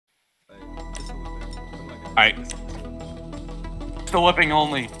Alright. Still whipping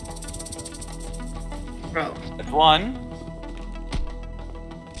only. Bro. That's one.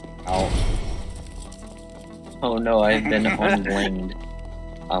 Ow. Oh no, I've been unblinged.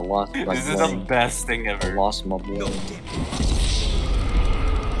 I lost my This is the best thing I ever. lost my No, bling. damn it.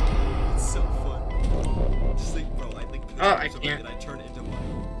 It's so fun. Just like, bro, I like Oh, I something can't. and I turn it into one.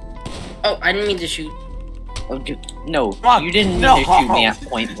 Oh, I didn't mean to shoot. Oh, dude, no, Come on, you didn't mean no. to shoot me at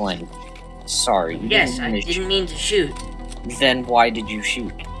point blank. Sorry. You Yes, didn't I mean to didn't mean to shoot. shoot. Then why did you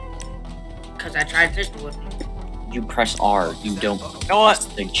shoot? Because I tried pistol whipping. You press R. You don't You know what? press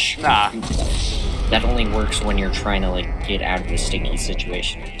the shoot. Nah. That only works when you're trying to like get out of a sticky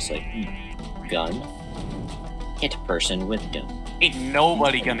situation. It's like gun, hit person with gun. Ain't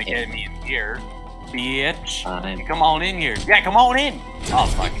nobody gonna get me in here, bitch. I'm Come on in here. Yeah, come on in. Oh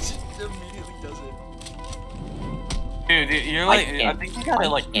fuck. It just immediately does it. Dude, you're like, I can't. think you gotta I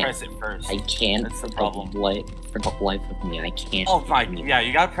like can't. press it first. I can't. That's the for problem. For the life of me, I can't. Oh my, yeah,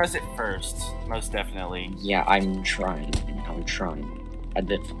 you gotta press it first. Most definitely. Yeah, I'm trying. I'm trying.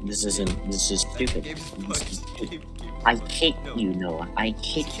 This is stupid. Gabe's This butt. is stupid. Gabe, I kick you, Noah. I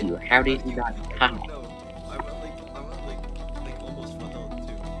kick you. How did you not? How? No, I'm at almost front out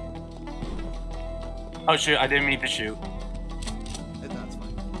too. Oh shoot, I didn't mean to shoot. And that's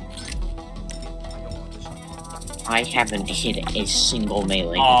fine. I don't want this shot. I haven't hit a single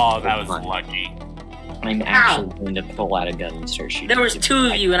melee. Oh, that was Come on. lucky. I'm actually going to pull out a gun and start shooting. There was you. two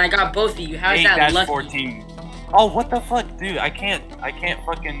of you, and I got both of you. How is that lucky? 8-14. Oh, what the fuck, dude? I can't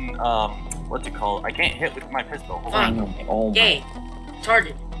fucking, what's it called? I can't hit with my pistol. Hold I on. know. Oh my. Yay.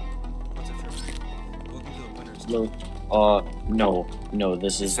 Target. What's it, Trevor? Welcome to the winners. No. No.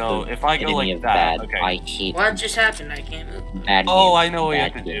 This is So, the if I go enemy like of that, bad. okay. I hate What just happened? I can't move. bad. Oh, games, I know what you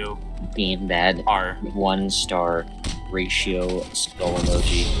have bad to games. do. Being bad. R. 1-star ratio skull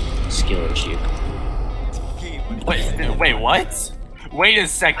emoji skill issue. Gabe, what did you Wait, what? Wait a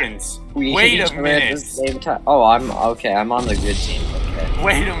second. We Wait hit a each other at the minute. same time. Oh, I'm okay. I'm on the good team. Okay.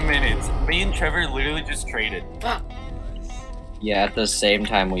 Wait a minute. Me and Trevor literally just traded. Fuck. Yeah, at the same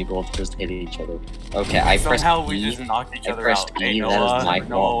time we both just hit each other. Okay, I pressed Somehow we E. just knocked each I other pressed out. Hey, E, that is Noah. my Noah,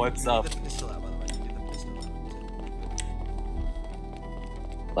 fault. what's up? Get the pistol out, by the way. Get the pistol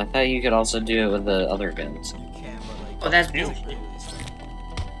out. I thought you could also do it with the other guns. You can, but like. Oh, that's You. bullshit.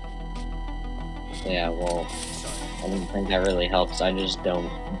 Yeah, well, Sorry. I don't think that really helps. I just don't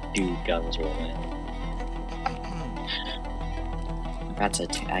do guns really. That's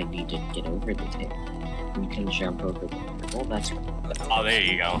I need to get over the tail. You can jump over the well, that's Oh, there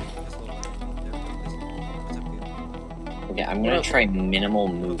you go. okay. I'm gonna try minimal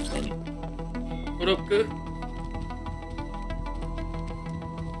movement. What up, good?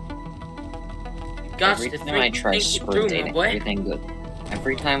 Gosh, Every the time I try think it through, sprinting, my boy. everything goes.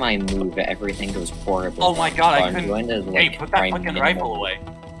 Every time I move, everything goes horribly. Oh my god, So I I'm couldn't. going to, Hey, like, put that try fucking minimal- rifle away.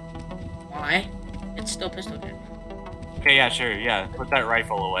 Why? It's still pistol game. Okay, yeah, sure, yeah. Put that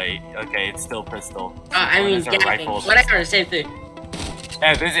rifle away. Okay, it's still pistol. I When mean, is a gapping. rifle a Whatever, same thing.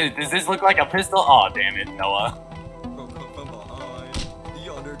 Yeah, does this look like a pistol? Oh, damn it, Noah. Bro, come from behind.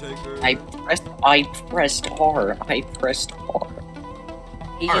 The Undertaker. I pressed R. I pressed R.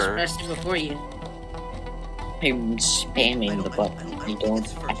 He just Or- pressed it before you. I'm spamming the button.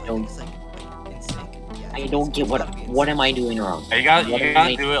 I don't get what am I doing wrong? You gotta What am gotta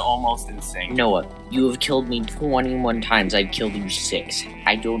I- do it almost in sync. Noah, you have killed me 21 times. I've killed you 6.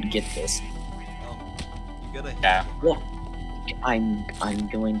 I don't get this. You gotta hit. Yeah. Look, I'm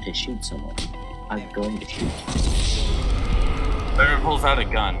going to shoot someone. I'm going to shoot. Whoever pulls out a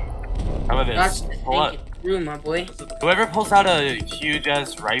gun. How about Gosh, this? to Pull out, think it through, my boy. whoever pulls out a huge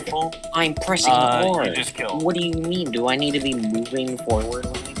ass rifle, I'm pressing R. you just kill. What do you mean? Do I need to be moving forward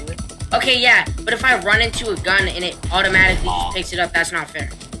when I do it? Okay, yeah, but if I run into a gun and it automatically just picks it up, that's not fair.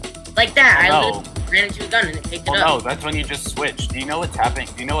 Like that, I no. literally ran into a gun and it picked it Well, up. no, that's when you just switch. Do you know what tapping?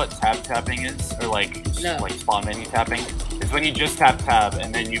 Do you know what tab tapping is, or like No. like spawn menu tapping? It's when you just tap tab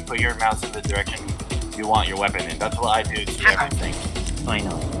and then you put your mouse in the direction you want your weapon in. That's what I do to How? everything. I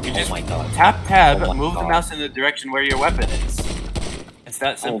know. You Oh just my god. tap tab, Oh my move the God. mouse in the direction where your weapon is. It's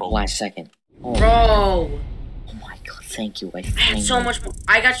that Oh, simple. last second. Oh, Bro, oh my god, thank you. I had so much more.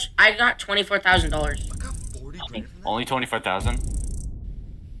 I got $24,000. I got 40 grand from that? Only 24,000.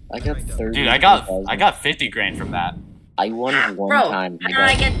 I got 30. Dude, I got 50 grand from that. I won one Bro, time. how did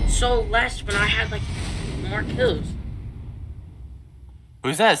I get so less when I had like more kills?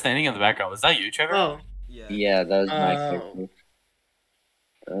 Who's that standing in the background? Was that you, Trevor? Oh, Yeah, that was my Oh. character.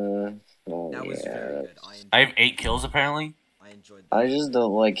 Oh That was very yeah. good. I have 8 kills apparently. I enjoyed that. I just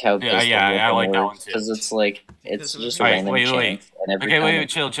don't like how Yeah, pistol yeah, I whipping like that one works, too. because it's like it's just a Alright, random wait, chance, wait. and every Okay,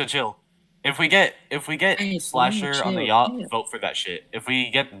 time wait, chill. If we get Hey, Slasher on the chill, yacht, chill. vote for that shit. If we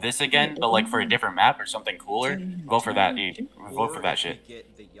get this again, but like for a different map or something cooler, vote for that, dude. Vote for that Or if shit. we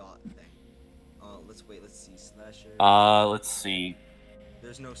get the yacht thing. Let's wait. Let's see. Slasher. Let's see.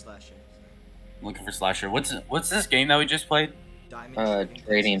 There's no slasher. I'm looking for Slasher. What's this game that we just played? Diamond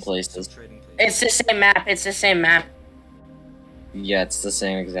Trading places. Trading places. It's the same map. It's the same map. Yeah, it's the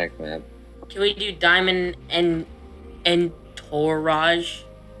same exact map. Can we do Diamond and Entourage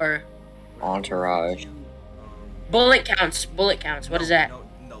or Entourage. Bullet Counts? Bullet Counts. What is that?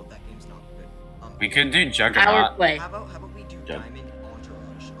 No, that game's not good. We could do Power Juggernaut. play. How about we do Yeah. Diamond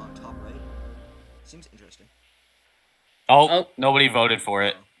Entourage on top right? Seems interesting. Oh, nobody voted for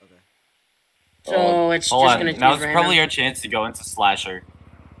it. Oh, okay. So it's Hold just on. gonna choose Now's random. probably our chance to go into Slasher.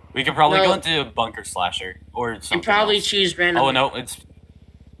 We could probably No. go into Bunker Slasher or something. You probably else. choose random. Oh no,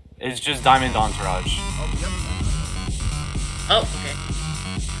 it's just Diamond Entourage. Oh, yep. Oh, okay.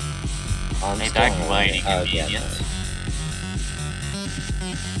 I'm Ain't still that on quite it. Oh, yeah, inconvenient?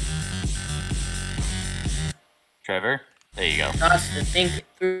 Trevor, there you go. Got to think it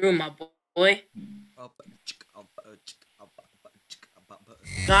through, my boy.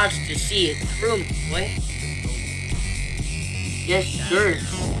 Got to see it through, my boy. Yes, sir.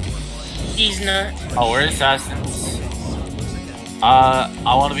 He's not. Oh, we're assassins. I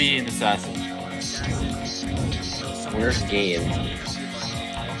want to be an assassin. Where's Gabe?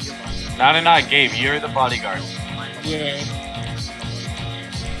 Not Gabe. You're the bodyguard. Yeah.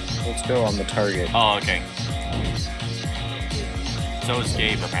 Let's go on the target. Oh, okay. So is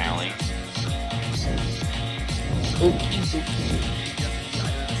Gabe apparently.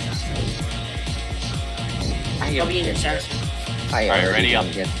 Okay. I'll be an assassin. I Alright, already ready up.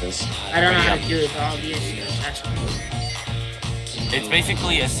 don't get this. I don't know how Ready to do it, but I'll be an assassin. It's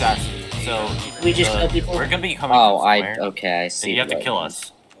basically assassin. So We just kill people. we're gonna be coming Oh, from somewhere, okay, I and see. you have to what kill it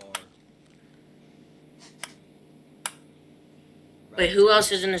us. Wait, who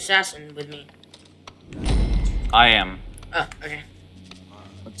else is an assassin with me? I am. Oh, okay. is.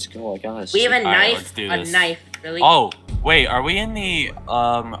 Let's go, I guess. We have a Alright, knife. let's do A this. knife. Really? Oh, wait. Are we in the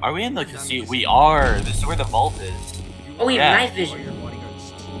casino? We are. This is where the vault is. Oh, we have yeah. night vision. Your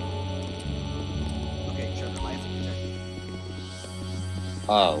bodyguards. Okay, Trevor, I have to protect you.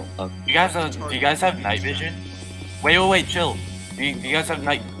 Oh, okay. Do you guys have night vision? Wait, chill. Do you guys have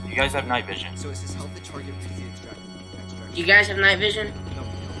night vision? So it says help the target with the extract. Do you guys have night vision? No, we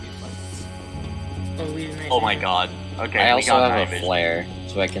have lights. Oh, we have night Oh my vision. god. Okay, I we also got have night a vision. flare,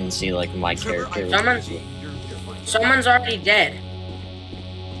 so I can see, like, my Trevor, character. Someone- You're fine. Someone's already dead.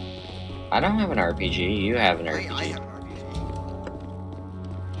 I don't have an RPG, you have an I RPG. have an RPG.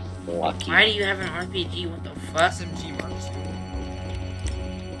 Lucky. Why do you have an RPG? What the fuck? SMG marks.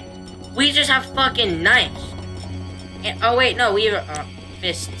 We just have fucking knives. Oh wait, no, we have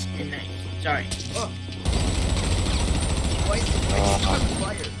fists and knives. Sorry. Why is the place on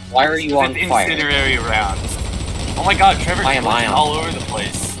fire? Why are you on With fire? incendiary rounds. Oh my god, Trevor's I am glitching ion. all over the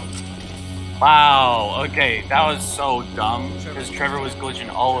place. Wow, okay, that was so dumb, because Trevor was glitching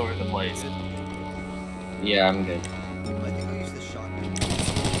all over the place. Yeah, I'm good. I think I'll use this shotgun.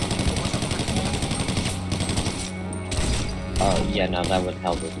 Oh, yeah, no, that would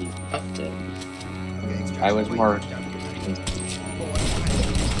help if you upped it. Okay, extract. I was Wait, more- down.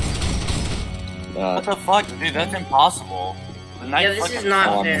 What the fuck, dude, that's impossible. The night Yeah, this fucking is not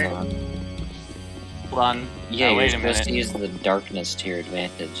Oh, fair. Hold on. Yeah, Now, you're wait a supposed to minute. use the darkness to your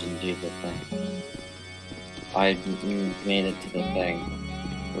advantage and do the thing. I made it to the thing.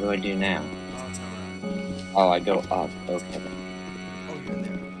 What do I do now? Oh, I go up. Okay. Oh, you're in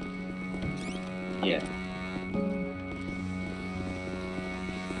there. Yeah.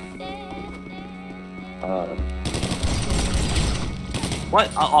 What?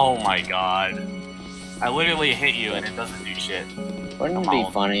 Oh my god. I literally hit you and it doesn't do shit. Wouldn't it Come be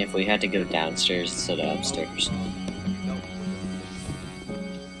on. funny if we had to go downstairs instead of upstairs? No.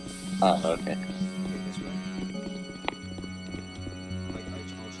 Oh, okay. Okay, this way.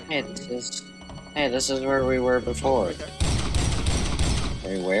 I'll check Hey, the this is where we were before. right there.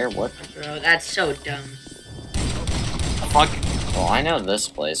 Hey, where? What? Bro, that's so dumb. Fuck. Well, I know this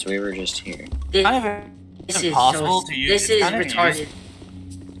place. We were just here. This, Kind of this is impossible so, to use. This is kind of retarded.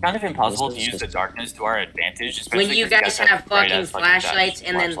 kind of impossible This to is use the just- darkness to our advantage, especially When you 'cause guys have fucking bright-ass flashlights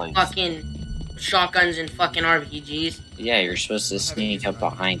and then flashlights. fucking shotguns and fucking RPGs. Yeah, you're supposed to sneak up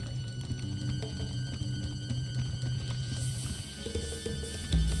behind.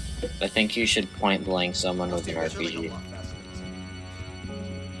 I think you should point blank someone with an Those are like a RPG. lot faster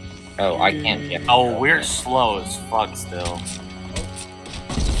than Oh, I can't get. Oh, we're slow as fuck still.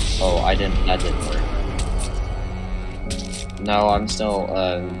 Oh, I didn't. That didn't work. No, I'm still,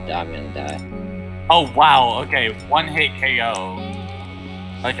 I'm gonna die. Oh wow, okay, one hit KO.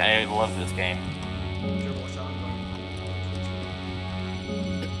 Like I love this game. Trevor, watch out.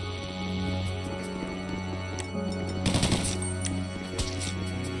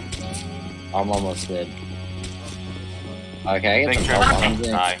 I'm almost dead. Okay, Think it's Trevor I'm won't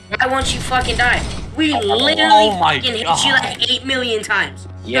dead. die. Why won't you fucking die? We literally Oh my fucking hit you God. like 8 million times.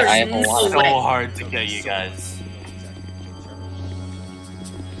 Yeah, I have a There's lot no of- So way. hard to get you guys.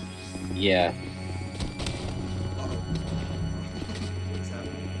 Yeah. What's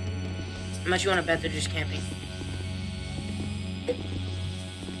happening? How much you want to bet they're just camping?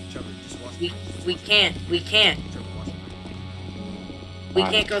 Trevor, just watch. We can't. We can't. Trevor, watch. We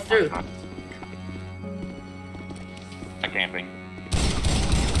can't go through. Not camping.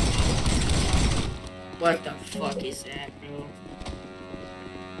 What the fuck is that, bro?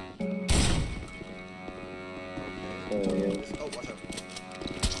 Oh, watch out.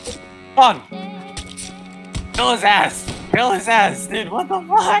 Come on! Kill his ass! Kill his ass, dude, what the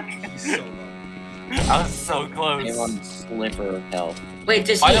fuck? He's so low. I was so close. I'm on sliver of health. Wait,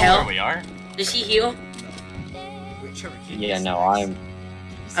 does I he know where heal? we are. Does he heal? Wait, Trevor, can Yeah, you no, snacks? I'm.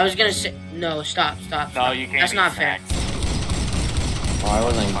 I was gonna say no. Stop. No, you can't That's eat not fair. snacks. Oh, I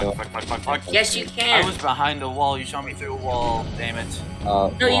wasn't Fuck, going. fuck, fuck, fuck, fuck. Yes, you I can. was behind the wall, you shot me through a wall, damn it.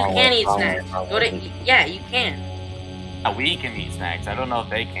 No, you wrong can way, eat wrong snacks. way, wrong Go to. way. Yeah, you can. Yeah, we can eat snacks, I don't know if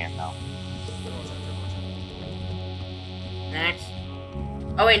they can though. Snacks.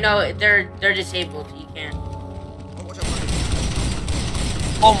 Oh wait, no, they're disabled. You can't. Oh, watch out, watch out.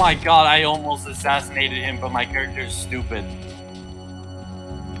 Oh my god, I almost assassinated him, but my character's stupid.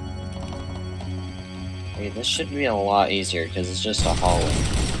 Hey, this should be a lot easier because it's just a hallway.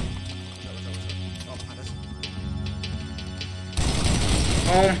 Oh, behind us.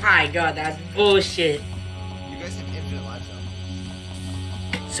 Oh my god, that's bullshit. You guys have infinite lives now.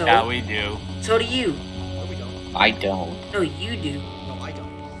 So. Yeah, we do. So do you. No, we don't. I don't. No, you do. No, I don't.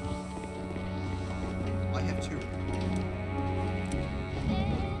 I have 2.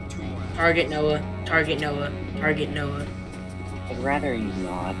 2 more. Target Noah. Target Noah. Target Noah. I'd rather you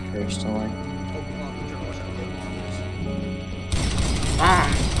not, personally. Oh, Trevor, watch out.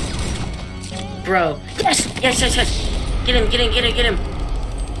 Bomb. Bro. Yes! Yes, yes, yes! Get him, get him, get him, get him!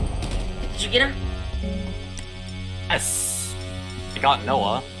 Did you get him? Yes! I got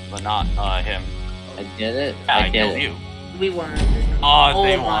Noah, but not him. I did it. Yeah, I I did killed it. you. We won. Oh,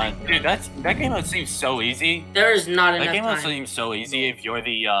 they Oh my won. Dude, that game mode seems so easy. There is not That enough game mode time. seems so easy if you're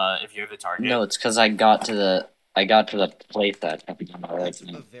the target. No, it's because I got to the place that I began my It's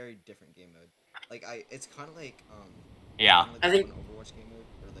life. a very different game mode. Like, it's kind of like, Yeah. kinda like I think- an Overwatch game mode,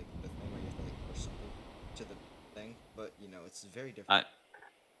 or like the thing where you have to like push something to the thing, but you know, it's very different.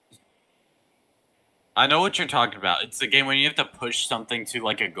 I know what you're talking about. It's the game where you have to push something to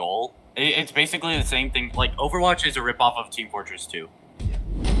like a goal. It's basically the same thing. Like Overwatch is a ripoff of Team Fortress 2. Yeah.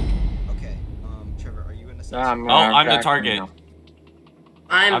 Okay, Trevor, are you in a sense? I'm Oh, I'm the back target. now.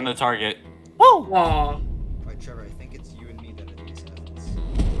 I'm the target. Woo! Whoa. Alright, Trevor, I think it's you and me that are these evidence.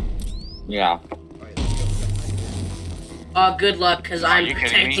 Yeah. Alright, let's go. Oh, good luck, because Are I'm you kidding me?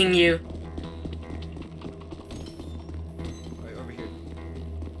 protecting you. Alright, over here.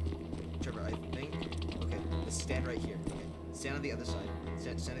 Trevor, I think. Okay, let's stand right here. Okay, stand on the other side.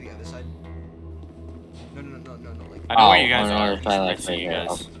 Stand on the other side. No, like. I know where Oh, you guys on are. the other side, I like, see you right there.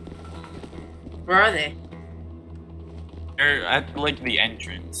 guys. Where are they? They're at like the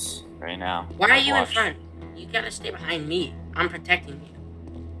entrance right now. Why are you in Watch. front? You gotta stay behind me. I'm protecting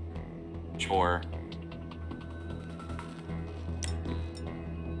you. Sure.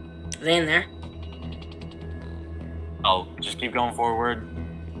 Are they in there? Oh, just keep going forward,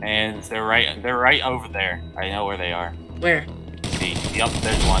 and they're right over there. I know where they are. Where? See, yup,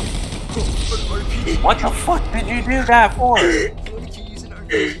 there's one. An RPG. What the fuck did you do that for? What did you use an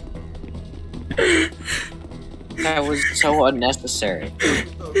RPG? That was so unnecessary.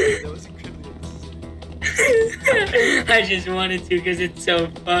 Okay, that was incredibly unnecessary. I just wanted to because it's so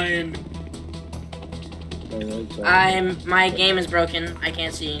fun. My game is broken. I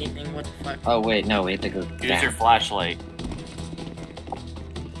can't see anything. What the fuck? Oh wait, no, we have to go Use down. your flashlight.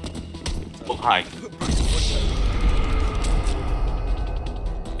 Oh, hi.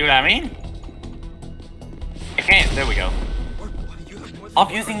 See what I mean? I can't. There we go.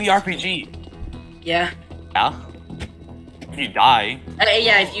 Stop using the RPG. Yeah. Yeah? If you die,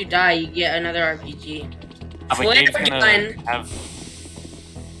 Yeah, if you die, you get another RPG. but Flip Gabe's gun. gonna have.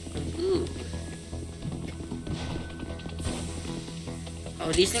 Ooh.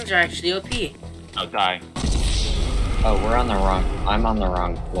 Oh, these things are actually OP. Oh, die. Oh, I'm on the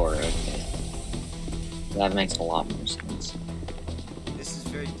wrong floor, okay. That makes a lot more sense.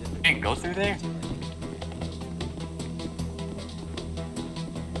 Can't go through there?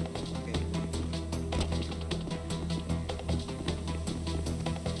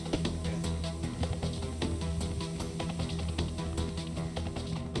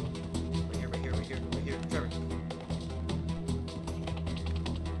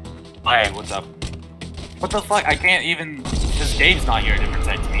 Hey, what's up? What the fuck? I can't even... Because Gabe's not here to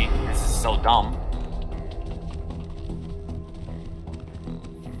protect me. This is so dumb.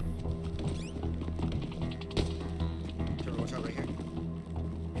 Trevor, watch out right here.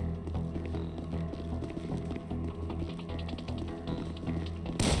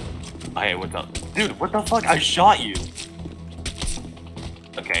 Hey, what's up? Dude, what the fuck? I shot you!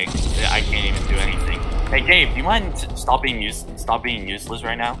 Okay, I can't even do anything. Hey, Gabe, do you mind stop being useless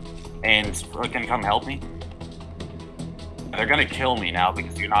right now? And fucking come help me? They're gonna kill me now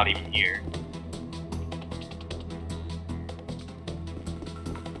because you're not even here.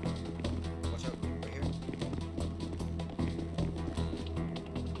 Watch out right here.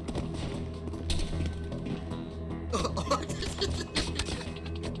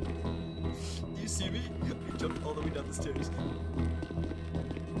 Do you see me? You jumped all the way down the stairs.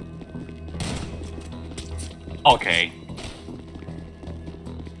 Okay.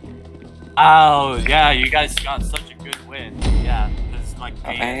 Oh, yeah, you guys got such a good win. Yeah, because my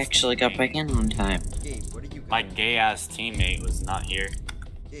I actually got back in on time. Gabe, where did you go? My gay-ass teammate was not here.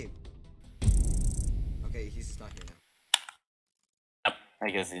 Gabe. Okay, he's not here now. Yep, I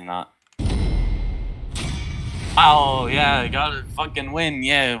guess he's not. Oh, yeah, I got a fucking win.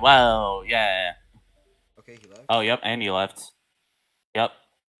 Yeah, wow, yeah. Okay, he left. Oh, yep, and he left. Yep.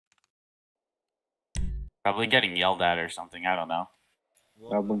 Probably getting yelled at or something, I don't know.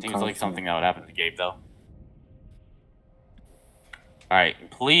 Well, Seems like something that would happen to Gabe, though.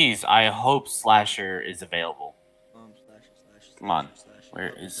 Alright, please, I hope Slasher is available. Slasher. Come on, Slasher.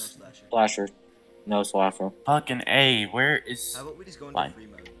 where No, is- no Slasher. Slasher. No Slasher. Fucking A, where is... How about we just go into Fine. free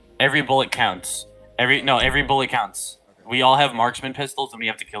mode? Every bullet counts. Every bullet counts. Okay. We all have marksman pistols and we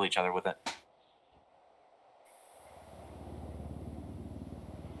have to kill each other with it.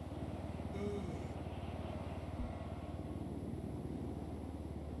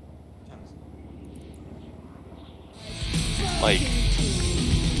 Like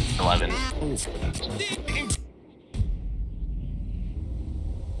 11.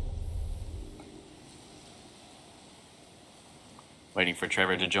 Waiting for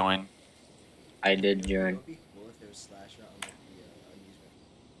Trevor to join. I did It join. would be cool if there was Slasher on like the amusement.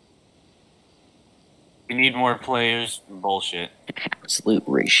 We need more players. Bullshit. Absolute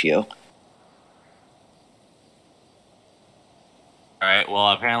ratio. Alright, well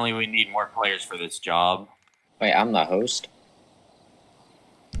apparently we need more players for this job. Wait, I'm the host.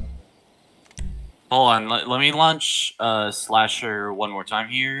 Hold on, let me launch Slasher one more time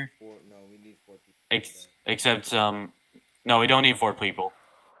here. No, we need 4 people. Except, no, we don't need 4 people.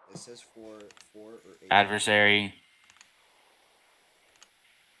 It says 4 or 8. Adversary.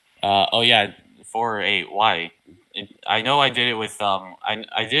 Oh yeah, 4 or 8. Why? I know I did it with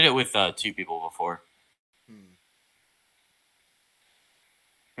I did it with 2 people before.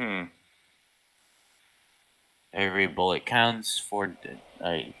 Every bullet counts for.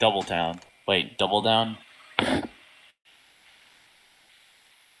 Alright, double down. Wait, double down.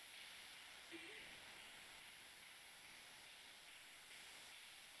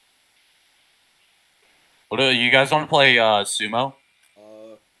 What do you guys want to play sumo?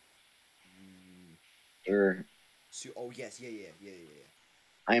 Sure. Oh yes, yeah.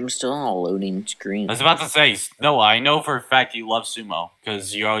 I am still on a loading screen. I was about to say, Noah, I know for a fact you love sumo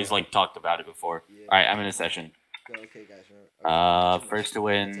because you always like talked about it before. Yeah. All right, I'm in a session. Okay, guys. Remember, First to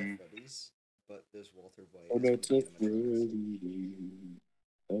win. But there's Walter White. Oh, that's it,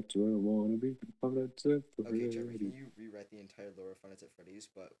 that's where I wanna be. Oh, that's it, Okay, Trevor, can you rewrite the entire lore of Five Nights at Freddy's,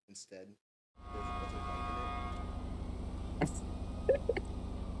 but instead there's Walter White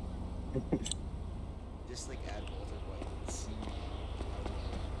in it? Just like add Walter White and see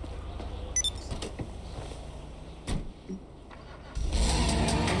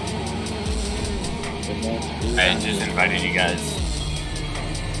I just invited you guys.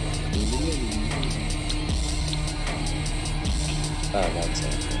 Oh, that's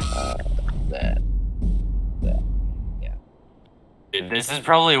it. That. Yeah. Dude, this is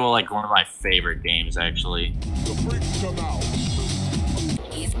probably like one of my favorite games, actually.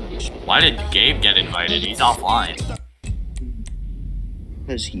 Why did Gabe get invited? He's offline.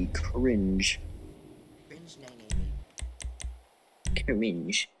 Because he cringe.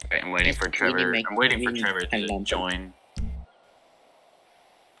 Cringe. Okay, I'm waiting for Trevor. I'm waiting for Trevor to join.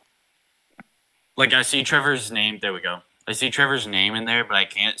 Like, I see Trevor's name. There we go. I see Trevor's name in there, but I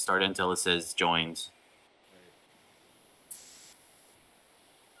can't start until it says joined.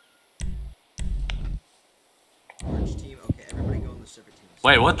 Orange team. Okay, everybody go in the separate teams.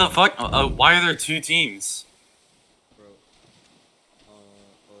 Wait, what the fuck? Why are there 2 teams? Bro.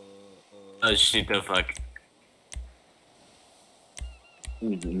 Oh shit, the fuck.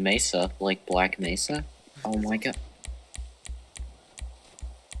 Ooh, Mesa, like Black Mesa? Oh my god.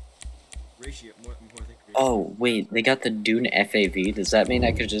 Ratio. More think ratio. Oh, wait, they got the Dune FAV. Does that mean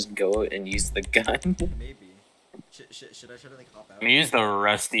I could just go and use the gun? Maybe. Should I try to like hop out? I'm gonna use the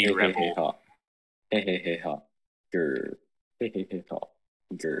Rusty Rebel. Hey, ha. Grr. Hey, ha.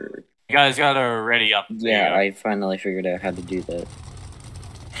 Grr. You guys gotta ready up. Yeah, I finally figured out how to do that.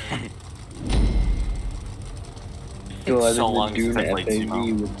 Go out so of long the Dune since I played FAV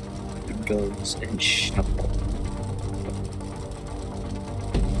Sumo. with the guns and shovel.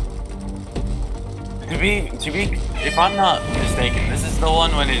 To be, if I'm not mistaken, this is the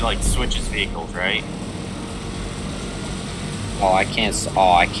one when it like switches vehicles, right? Oh, I can't.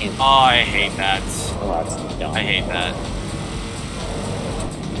 Oh, I can't. Oh, I hate that. Oh, that's dumb. I hate that.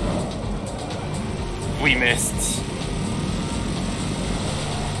 We missed.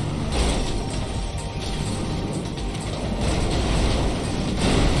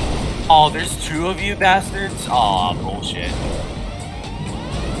 Oh, there's 2 of you bastards? Aw, bullshit.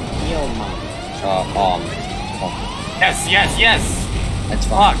 Yo, man. Yes, yes, yes! That's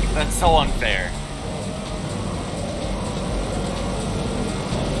fine. Fuck, that's so unfair.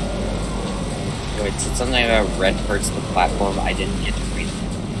 Wait, said something about red parts of the platform. I didn't get to read it.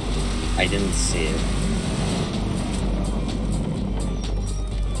 I didn't see it.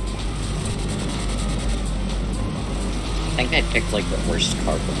 I think I picked like the worst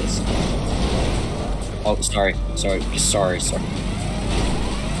car for this. Oh, sorry.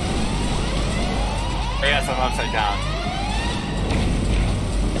 Oh, yes, I'm upside down.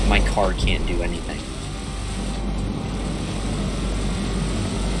 My car can't do anything.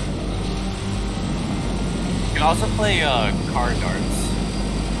 You can also play car darts.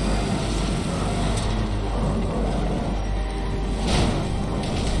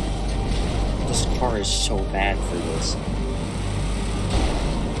 This car is so bad for this.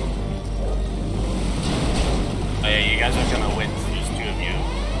 Oh yeah, you guys are gonna win, so there's 2 of you.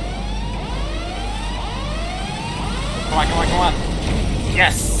 Come on, come on, come on!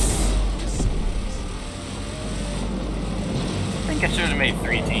 Yes! I think I should have made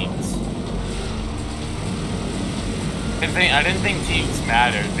 3 teams. I didn't think teams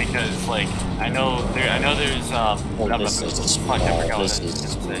mattered because, like, I know there's Well, this is small. fuck, I forgot what I was This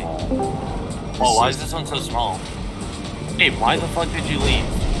is gonna say. small. Oh, why is this one so small? Hey, why the fuck did you leave?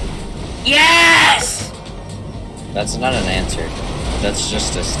 Yes! That's not an answer. That's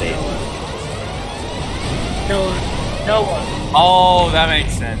just a statement. Noah. Noah. Oh, that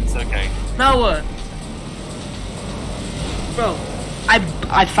makes sense. Okay. Noah. Bro,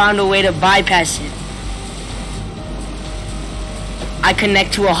 I found a way to bypass it. I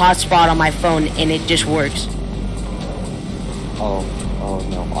connect to a hotspot on my phone and it just works. Oh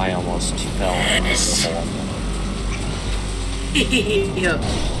no, I almost fell into the hole. Yo,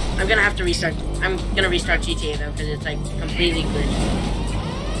 I'm gonna have to restart. I'm gonna restart GTA though, because it's like completely glitched.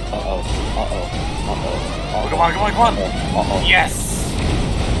 Uh-oh. Come on, come on, come on! Uh-oh. Yes!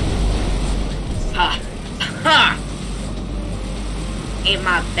 Ha! Ha! Ain't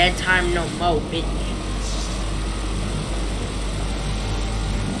my bedtime no more, bitch.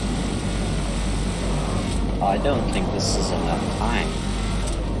 I don't think this is enough time.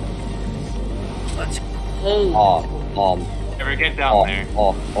 Let's go. Ever get down there?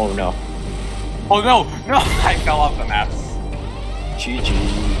 Oh no. Oh no! No! I fell off the map. GG.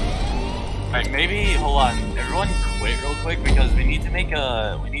 Alright, maybe hold on. Everyone quit real quick because we need to make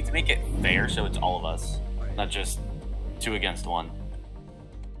it fair so it's all of us. Not just 2 against 1.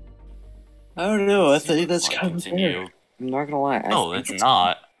 I don't know, I think that's Wanna kind of continue? fair. I'm not gonna lie. No, it's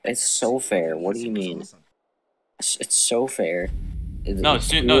not. It's so fair. What do you mean? It's so fair. No,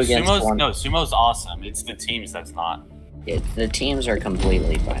 Two against one. Sumo's awesome. It's the teams that's not. The teams are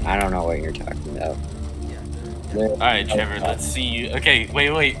completely fine. I don't know what you're talking about. Alright, Trevor, let's see you. Okay,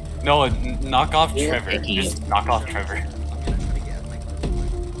 wait. No, knock off You're Trevor. picky. Just knock off Trevor.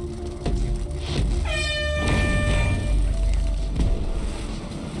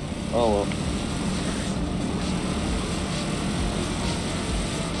 Oh well.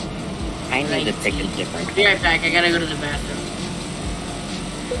 I need to pick a different. Be right back. I gotta go to the bathroom.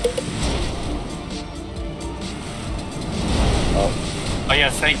 Oh, Oh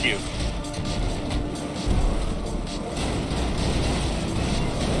yes, thank you.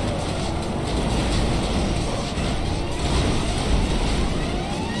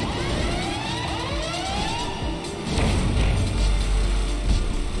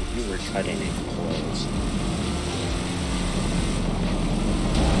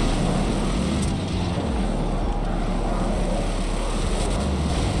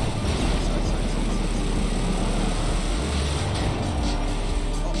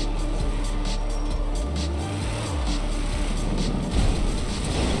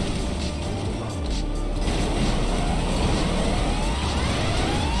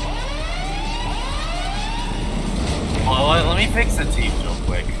 me fix the teams real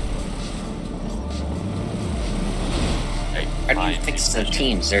quick. Hey, How do you fine, fix the session.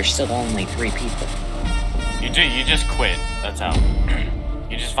 teams? There's still only 3 people. You just quit. That's how.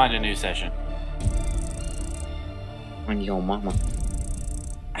 You just find a new session. On your mama.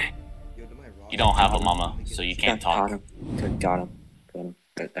 Yo, to my rock. You don't have a mama, so you can't Got talk. him. Good, got him. Got him.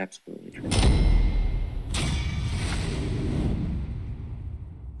 That's absolutely true.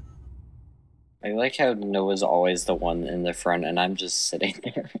 I like how Noah's always the one in the front and I'm just sitting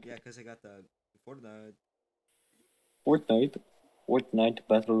there. Yeah, because I got the Fortnite. Fortnite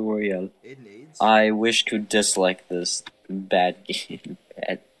Battle Royale. Aiden AIDS. I wish to dislike this bad game.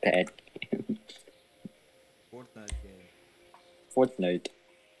 Bad game. Fortnite game. Fortnite.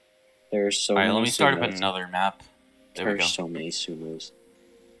 There are so Alright, many let me start up sumos. another map. There we There are go. so many sumos.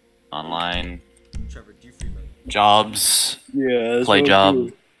 Online. Trevor, do you free mode? Jobs. Yeah, Play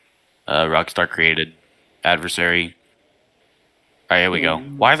job. Rockstar created. Adversary. Alright, here we go.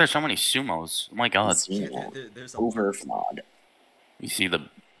 Why are there so many sumos? Oh my god. There's a Overflawed. You see the...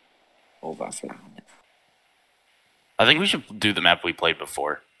 Overflawed. I think we should do the map we played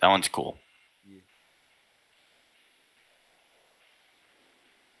before. That one's cool. Yeah.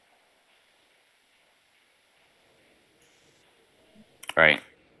 Alright.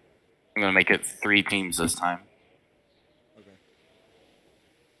 I'm gonna make it 3 teams this time. Okay.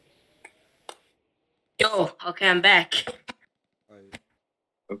 Yo, okay, I'm back. Alright.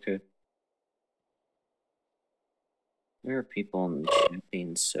 Okay. There are people in the chat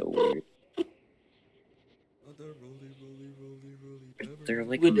being so weird. Other roly, Trevor. They're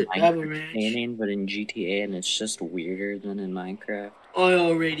like With the double Minecraft match. canning, but in GTA, and it's just weirder than in Minecraft. I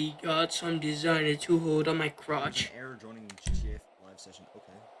already got some designer to hold on my There's crotch. an error joining GTA live session. Okay.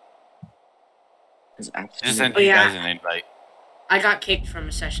 It's Just absolutely send Oh, you yeah. guys an invite. I got kicked from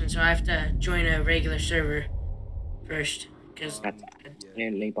a session, so I have to join a regular server first. Because That's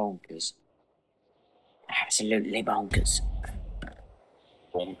absolutely bonkers. Absolutely bonkers.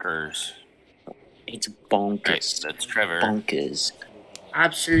 Bonkers. It's Alright, bonkers. that's Trevor. Bonkers.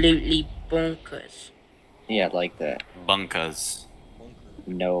 absolutely bonkers. Yeah, like that. Bunkas.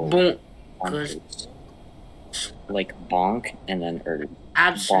 No. Bonkers. Bonkers. Like bonk and then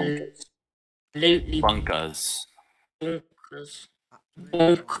Absolutely Bunkas. bonkers.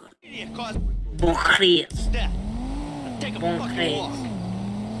 Bonkers. Bonkers.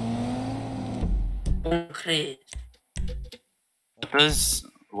 Bonkers. Bonkers.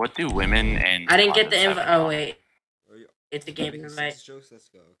 What do women and I didn't get the condoms have invite. in Oh, common? wait. Are you It's the game making invite. sexist jokes? Let's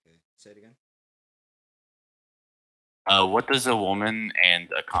go. Okay. Say it again. What does a woman and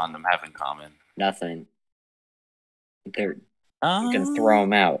a condom have in common? Nothing. They're you can throw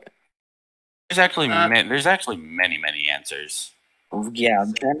them out. There's actually Uh, many answers. Yeah,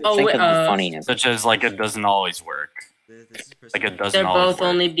 I'm trying to Oh, think wait, of the funny answer. Such as like it doesn't always work. This is Like it personal- doesn't They're always both work.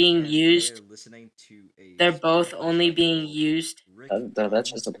 only being They're used. listening to a They're both only being used. Rick That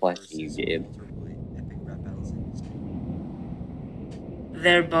just applies to you, versus Gabe. Walter White, epic rap battles in history.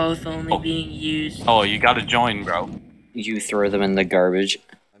 They're both only Oh. being used. Oh, you gotta join, bro. You throw them in the garbage.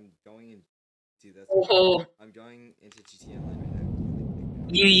 I'm going into that. Oh, I'm going into GTA Online right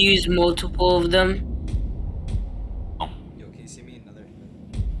now. you use multiple of them. Yo, can you see me another?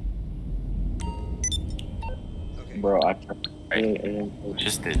 Okay. Bro, I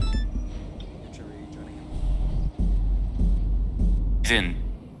Just did. Trevor, are you joining him? He's in.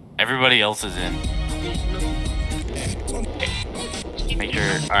 Everybody else is in. Make sure.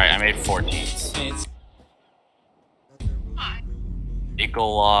 Alright, I made 4 teams.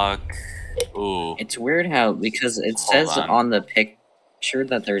 Eagle lock. Ooh. It's weird how because it Hold says on. on the picture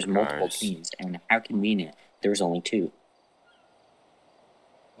that there's multiple Cars. teams, and how convenient. There's only 2.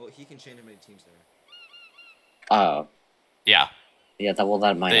 Well, he can change how many teams there are. Oh, Yeah. yeah. That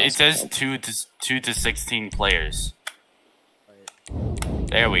might. It also says help. 2 to 16 players. Alright.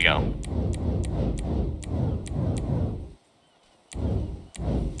 There we go.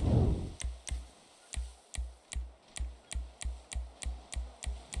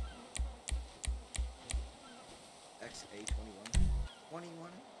 XA21. 21.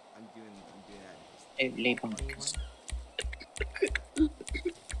 I'm doing that. Absolutely bonkers.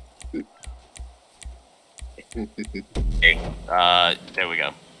 21. Okay. There we go.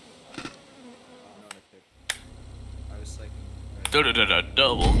 I'm not a pick. I was like,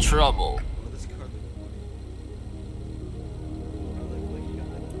 Double trouble. oh, this card looked funny.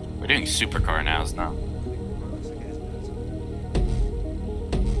 We're doing supercar nows now. Looks like it has nuts.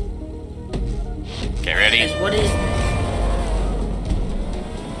 Okay, ready? Guys, what is this?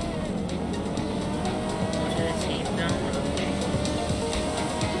 Should I see it down?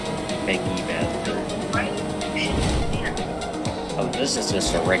 Peggy bastard. This is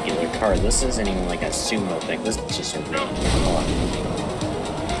just a regular car. This isn't even like a sumo thing. This is just a regular car.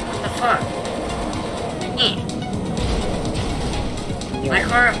 What the fuck? My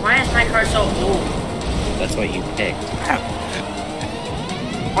car, why is my car so old? That's what you picked.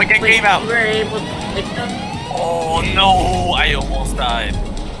 Wait, get Gabe out! You were able to pick them? Oh no, I almost died.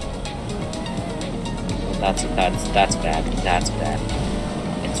 That's bad. That's bad.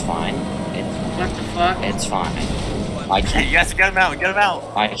 It's fine. What the fuck? It's fine. I can't. Yes, get him out, get him out!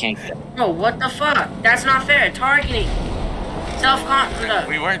 I can't get. No, what the fuck? That's not fair. Targeting. Self-conduct.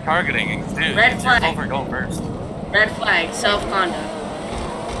 We weren't targeting, dude. Red It's your flag. fault for going first. Red flag. Self-conduct.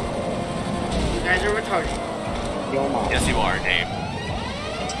 You guys are retarded. Yo, mom. Yes, you are, Dave.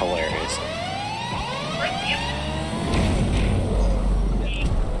 That's hilarious.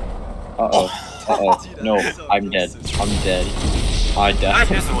 Uh-oh. Uh-oh. No, I'm dead. I'm dead. I died.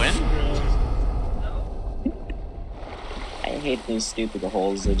 Just a win? I hate those stupid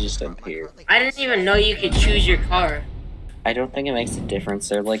holes that just appear. I didn't even know you could choose your car. I don't think it makes a difference.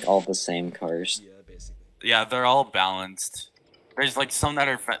 They're like all the same cars. Yeah, basically. Yeah, they're all balanced. There's like some that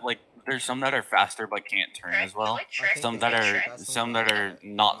are there's some that are faster but can't turn as well. Some that are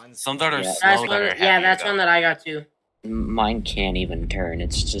not. Some that are Yeah. slow That's that one. are Yeah, heavier, that's though. one that I got too. Mine can't even turn. It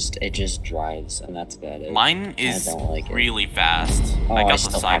just drives, and that's about it. Mine is I don't like it. really fast. Oh, I got the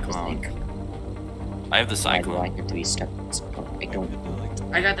still have the Cyclone. same car. I have the Why do I Cyclone. have to be stuck in this car? I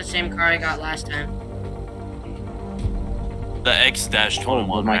don't. I got the same car I got last time. The X-21, Oh,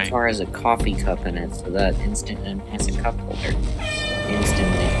 but my right? car has a coffee cup in it, so that instant and has a cup holder.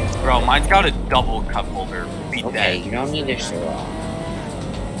 Instantly. Bro, mine's got a double cup holder. Be Okay, dead. you don't need to show off.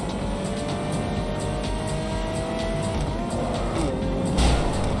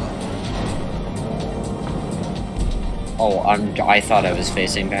 Oh, I thought I was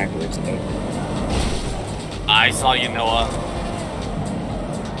facing backwards. I saw you, Noah.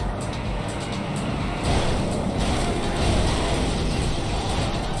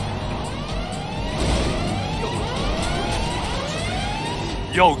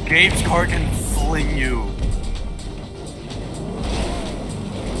 Yo, Gabe's car can fling you.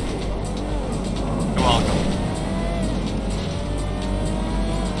 You're welcome.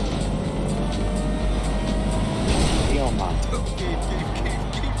 Yo, man.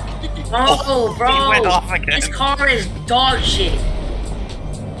 Oh, bro! He went off again. This car is dog shit.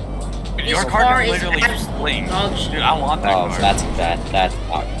 Your This car car can is literally absolute fling. dog shit. Dude, I want that Oh, car. that's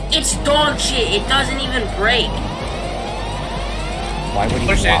It's dog shit. It doesn't even break. why would you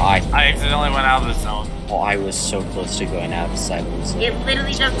Push it. lie? I accidentally went out of the zone. Oh, I was so close to going outside of the zone. It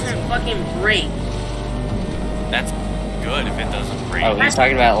literally doesn't fucking break. That's good if it doesn't break. Oh, he's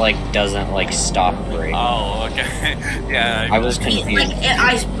talking about like doesn't like stop break. Oh, okay. Yeah. I was Like, confused.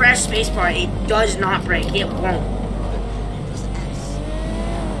 I press spacebar. It does not break. It won't.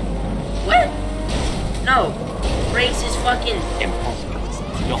 What? No. Brakes is fucking.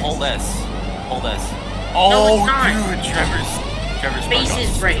 Impossible. You hold S. Hold S. Oh, it's not. dude, Trevor's Space car got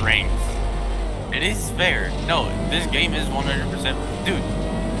is break. strength. It is fair. No, this game is 100%. Dude,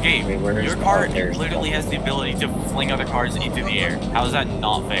 Gabe, Wait, where is your the- car oh, there's literally the- has the ability to fling other cars into the air. How is that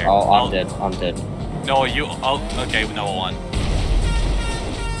not fair? Oh, I'm dead. I'm dead. No, you. Oh, okay, Noah won.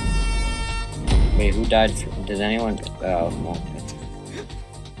 Wait, who died? Did anyone? Oh, no.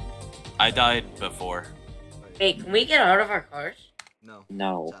 I died before. Hey, can we get out of our cars? No.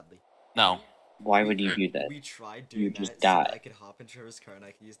 No. Sadly. No. Why would you do that? We tried doing You that just so that died. I could hop in Trevor's car and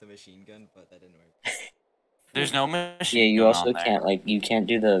I could use the machine gun, but that didn't work. There's no machine. Yeah, you gun also on there. can't like you can't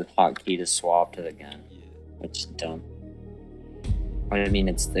do the hotkey to swap to the gun, Yeah. which is dumb. I mean,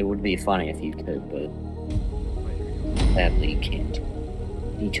 it would be funny if you could, but Right, here we go. sadly you can't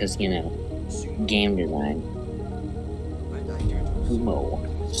because you know Sumo. game design. I died doing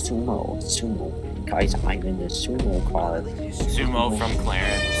Sumo. Guys, I'm in the sumo car. Sumo from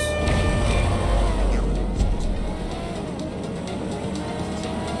Clarence.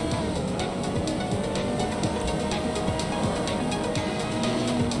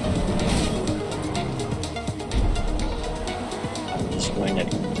 I'm just going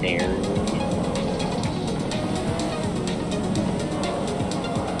to there.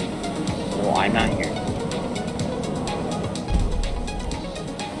 Well, I'm not here.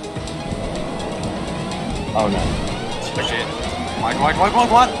 Oh no. Push it.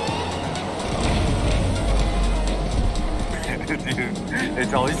 What? Dude,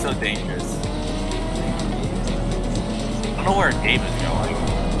 it's always so dangerous. I don't know where Gabe is going.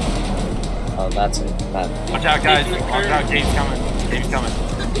 Oh, that's it. That Watch out, guys. Watch out, Gabe's coming. Gabe's coming.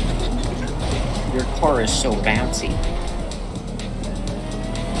 your car is so bouncy.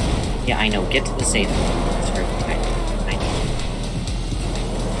 Yeah, I know. Get to the safe zone. Sorry, I know.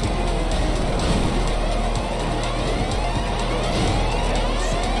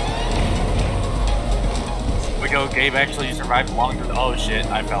 Gabe actually survived longer. Oh shit,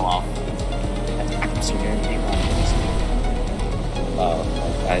 I fell off.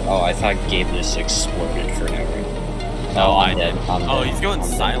 I thought Gabe just exploded for no reason. Oh, I'm dead. I'm Oh, dead. he's going I'm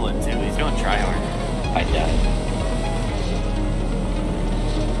dead. silent too. He's going tryhard. I died.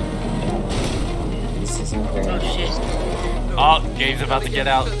 This isn't very Oh shit. Oh, Gabe's about to get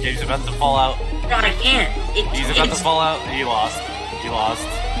out. Gabe's about to fall out. Bro, I can't. He's about to fall out. He lost. He lost.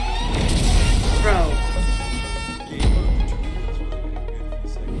 Bro.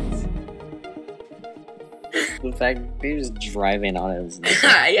 The fact that he was driving on it was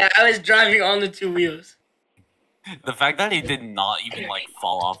Yeah, I was driving on the 2 wheels. The fact that he did not even like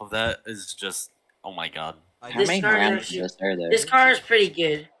fall off of that is just, oh my god. How This many car rounds is- of this are there? This car is pretty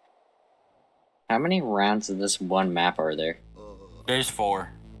good. How many rounds of this one map are there? There's 4.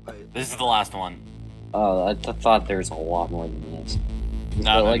 This is the last one. Oh, I thought there was a lot more than this. This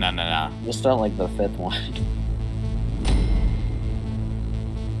No, felt no, like, no, no, no. This felt like the 5th one.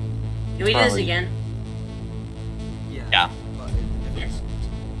 Can we do this Probably. again? Yeah. But if it's,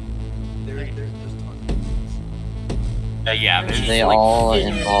 there's tons of things. Yeah, there's They like, all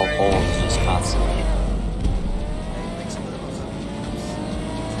vision involve right? holes just constantly. Like some of them also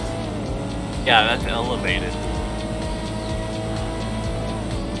yeah, that's elevated.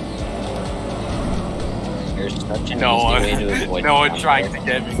 There's such an No easy one, way to avoid no one conflict. trying to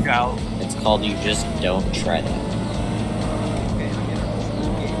get me out. It's called you just don't try that. Okay, I'm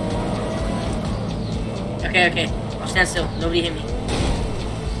getting Okay, okay. I'll stand still. Nobody hit me.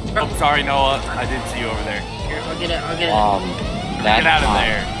 Oh, sorry, Noah. I didn't see you over there. Here, I'll get it. I'll get it. That Get out of time-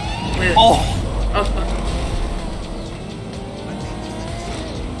 there. Wait, wait. Oh! Oh, fuck.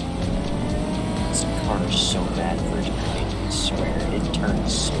 This car is so bad for turning, I swear. It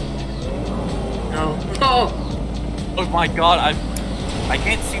turns so bad. No. Oh! Oh my god, I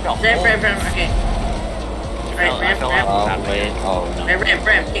can't see the Ramp, hole. ramp, ramp. Okay. I Ramp, ramp, fell ramp. out. Oh, wait. Oh, no. Ramp, ramp,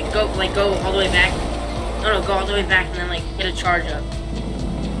 ramp. Okay, go, like, go all the way back. No, go all the way back and then, like, get a charge up.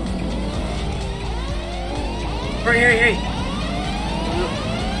 Hurry, hurry, hurry.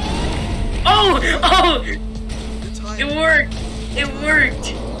 Oh! Oh! the time. It worked! It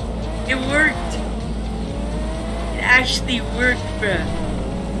worked! It worked! It actually worked, bruh.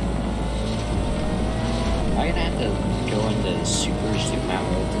 I'm gonna have to go into super zoom out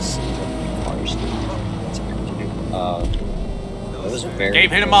mode to see what the cars do. That was very Gabe,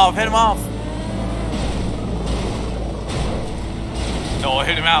 hit him cool. off, hit him off. No,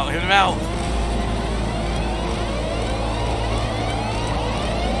 hit him out, hit him out.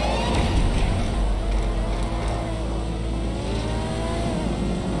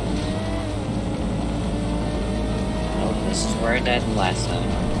 Nope, this is where I died last time.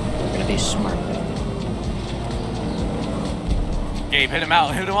 We're gonna be smart though. Gabe, hit him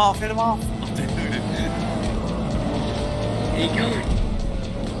out, hit him off, hit him off. Dude. Where you going?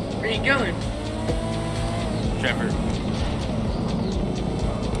 Where you going? Trevor.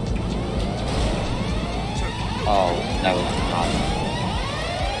 Oh, that was awesome.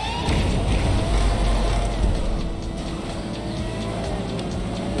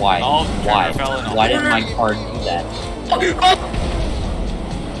 Why? Oh, Why? Trevor fell in. Why did my car do that? Oh!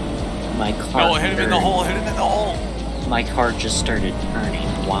 My car. No, hit him in the turned. hole, hit him in the hole. My car just started turning.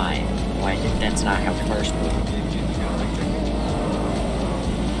 Why? Why? That's not how cars move.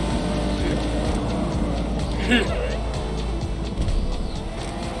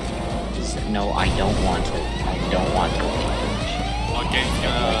 No, I don't want to. I don't want to. Okay, he's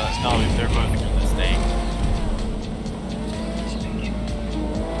gonna. No, they're both gonna stay.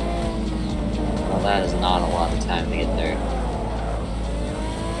 Well, that is not a lot of time to get there.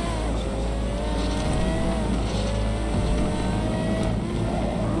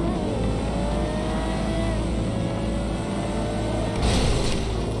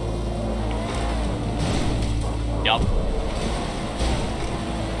 Yup.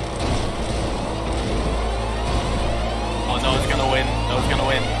 Oh, Noah's gonna win. Noah's gonna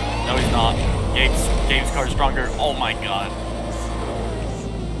win. No, he's not. Gabe's car's stronger. Oh my god.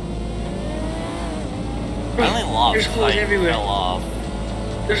 I only lost. There's holes I everywhere. fell off.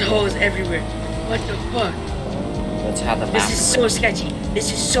 There's holes everywhere. What the fuck? That's how the map This is so sketchy.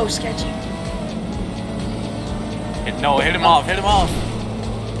 This is so sketchy. No, hit him off. Hit him off.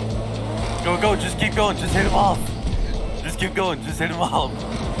 Go, go. Just keep going. Just hit him off. Just keep going. Just hit him off.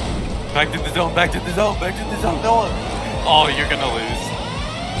 Back to the zone. Back to the zone. Back to the zone. Noah. Oh, you're gonna lose.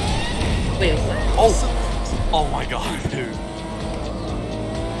 Wait, what? Oh. Oh my god, dude.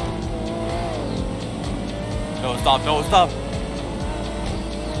 No, stop. No, stop.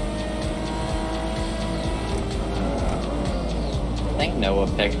 I think Noah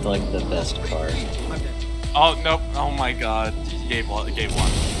picked like the best car. I'm dead. Oh nope. Oh my god. Gave one.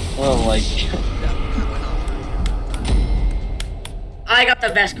 Oh, like, I got the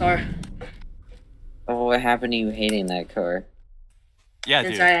best car. oh, what happened to you hating that car? Yeah,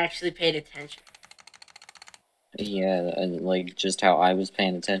 Since dude. I actually paid attention. Yeah, and like just how I was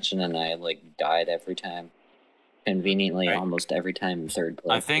paying attention and I like died every time. Conveniently, Right. almost every time in third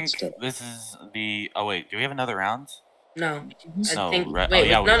place. I but think still. this is the. Oh wait, do we have another round? No. I No, think. right- Wait, oh,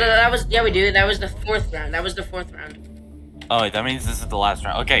 yeah, no, we no, do. that was. Yeah, we do. That was the 4th round. That was the 4th round. Oh wait, that means this is the last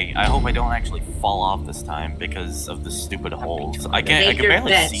round. Okay, I hope I don't actually fall off this time because of the stupid holes. I can Take your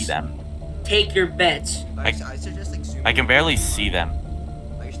barely bets. see them. Take your bets. I suggest like zoom I can barely see them.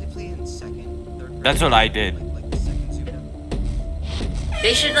 I usually play in second, third. That's what I did. Like the second zoom out.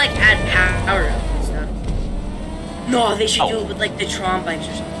 They should like add power up and stuff. No, they should Oh. do it with like the Tron bikes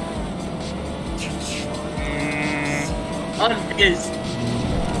or something. On this.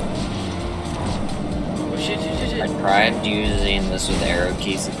 Oh shit, shit, shit, I shit. tried using this with arrow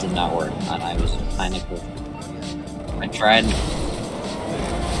keys, it did not work, and I was kind of cool. I tried.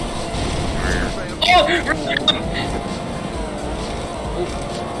 Oh!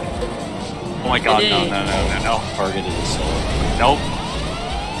 Oh my god, no. Targeted a soul. Nope.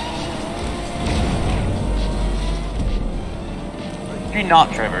 You're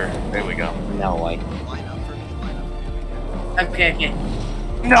not Trevor. There we go. No, Line like, up for me. Line up. Here we go. Okay, okay.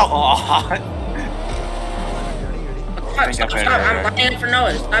 No! Ready? Stop, I stop, better- I'm lining up for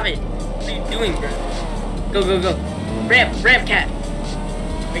Noah. Stop it. What are you doing, bro? Go, go, go. Ramp cat.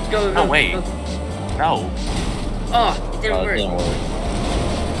 Wait, go, go. Oh, wait. Go. No. Oh, it didn't it work. didn't work.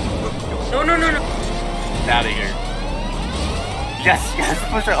 No, no, no, no. Get out of here. Yes,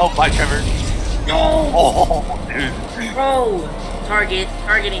 push it. Oh, bye, Trevor. No! Oh, dude. Bro!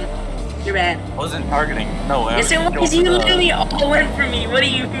 Targeting. You're bad. Wasn't targeting. No, Yes, it was. You literally all went for me. What do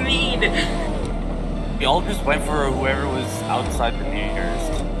you mean? We all just went for whoever was outside the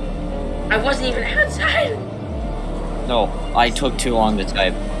nearest. I wasn't even outside. No, I took too long to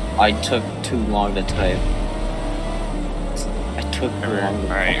type. I took too long to type. I took too long to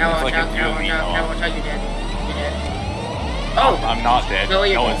Alright. Now It's watch like a out, now watch movie, out, no. now watch out, you're dead. You're dead. Oh! I'm not dead. No,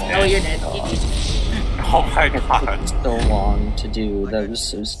 you're Noah's dead. dead. No, you're dead. Oh my It god. took so long to do. That was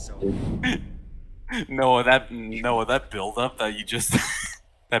so stupid. Noah, that build up that you just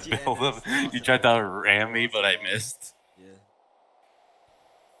that Yeah, build up. that's You tried to ram me, but I missed. Yeah.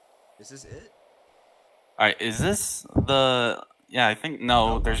 Is this it? Alright, is this the? Yeah, I think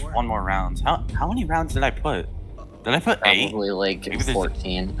no. No, There's one more. one more round. How many rounds did I put? Did I put 8? Probably like Maybe there's-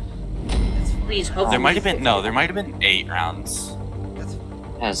 14. That's fine. Please, hopefully. There might have been no. There might have been 8 rounds. That's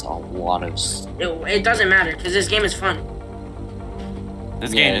fine. Has a lot of. It doesn't matter, because this game is fun.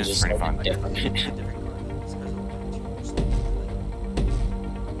 This Yeah, game is just pretty like fun. different. Different card. This guy's a little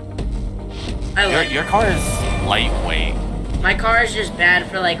I like Your car is lightweight. My car is just bad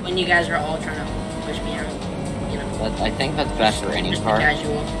for like when you guys are all trying to push me out. You know, But I think that's bad for any just car. the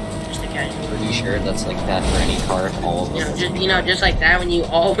casual. Just the casual. Pretty sure that's like bad for any car. All of them. Just like that when you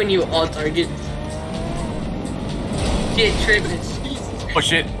all target. Get tripping. Oh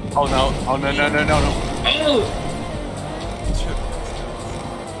shit! Oh no! Oh no! No! No! No! No! Oh!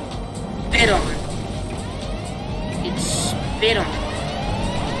 Spit on. It's spit on.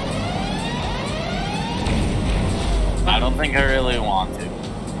 I don't think I really want to.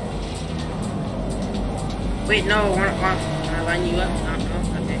 Wait, no, can I line you up? No,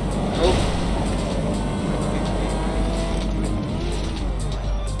 okay. Oh.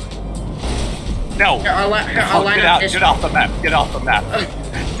 No! Here, I'll Oh, line get up out! this Get off the map! Get off the map!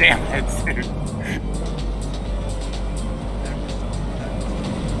 Damn it, dude!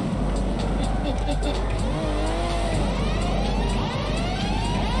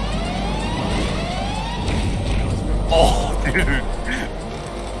 Oh, dude!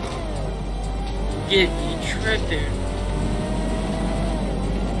 Get me tripping.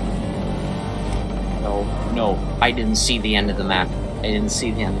 No, I didn't see the end of the map. I didn't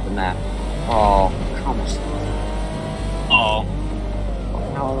see the end of the map. Oh, come on. Oh,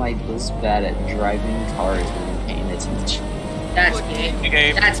 How am I this bad at driving cars and paying attention? That's gay.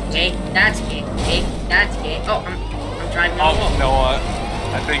 okay. That's gay. That's gay. Gay. That's gay. Oh, I'm driving on the Oh wall. no!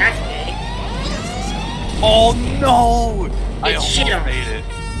 I think. That's gay. Oh no! I It's almost shit on. made it.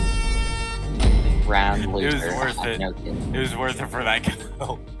 Round It was later. worth it. No kidding. It was worth it for that kill.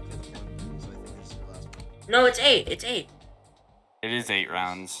 So I think this is the last one. No, it's 8. It's 8. It is 8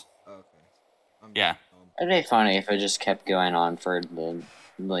 rounds. Oh, okay. Yeah. It'd be funny if it just kept going on for the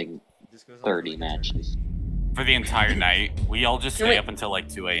like This goes on 30 for like matches. For the entire night. We all just Can stay we- up until like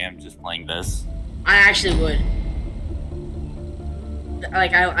 2 a.m. just playing this. I actually would.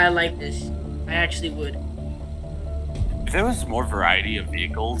 Like, I like this. I actually would. If there was more variety of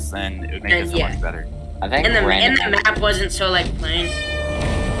vehicles, then it would make Then, it so yeah. much better. I think And the randomized. map wasn't so like plain.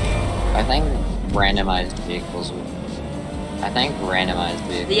 I think randomized vehicles would. I think randomized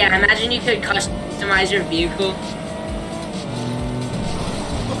vehicles. Yeah, imagine you could customize your vehicle.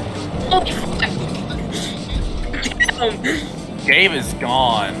 Holy fuck! Damn. Gabe is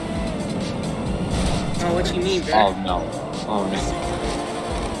gone. Oh, what you mean, bro? Oh no. Oh no.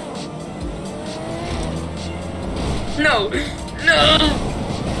 No! No!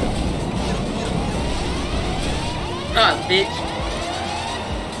 Oh, bitch.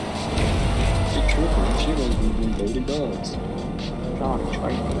 The trooper, she was even loaded dogs. John,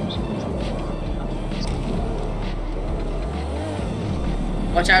 trifles.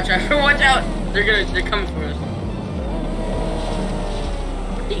 Watch out, Trevor, watch out! They're coming for us.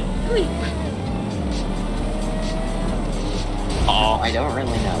 Oh, I don't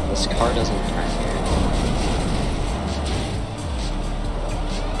really know. This car doesn't turn here.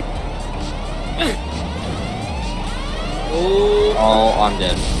 Oh, Oh, I'm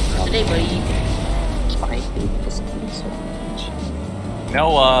dead. today, buddy. I hate this game so much.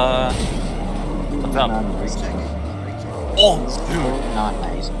 Noah. What's up? Not nice. Oh, So dude. not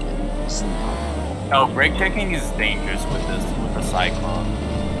nice. It's not. No, brake checking is dangerous with the Cyclone.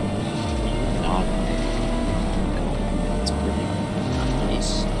 Not it's really not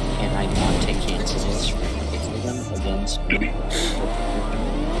nice. And I want to cancel this for them against me.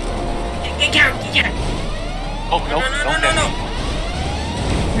 Get out! Oh, no, don't get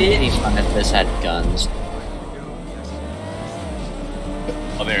me. It'd be fun if this had guns.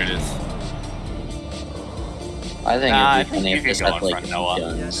 Oh, there it is. I think Nah, I it'd be think funny you if could this go had in like front, Noah.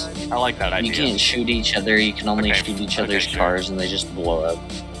 guns. I like that idea. You can't shoot each other, you can only Okay, shoot each okay, other's sure. cars and they just blow up.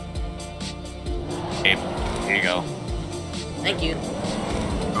 Gabe, here you go. Thank you.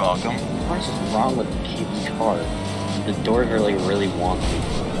 You're welcome. What is wrong with Gabe's car? The doors are like really wonky.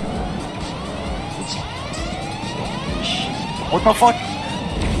 It's... What the fuck?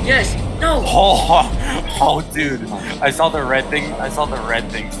 Yes! No! Oh, dude. I saw the red thing. I saw the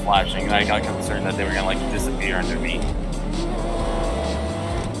red things flashing, and I got concerned that they were gonna like disappear under me.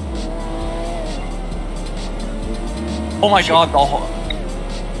 Oh my god, the whole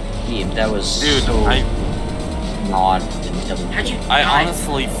Gabe, that was dude. so not intelligent. How'd you I die?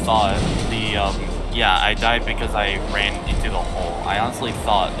 honestly thought yeah, I died because I ran into the hole. I honestly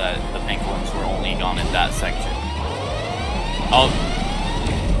thought that the penguins were only gone in that section.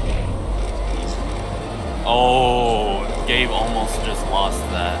 Oh, Gabe almost just lost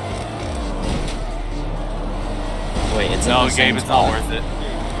that. Wait, it's in No, the same Gabe, it's not spot. worth it.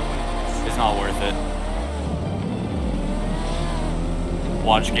 It's not worth it.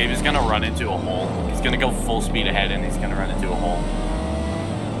 Watch, Gabe is gonna run into a hole. He's gonna go full speed ahead and he's gonna run into a hole.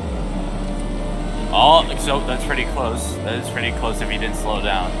 Oh, so that's pretty close. That is pretty close if he didn't slow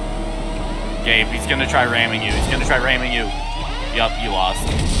down. Gabe, he's gonna try ramming you. He's gonna try ramming you. Yup, you lost.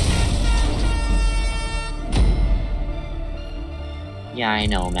 Yeah, I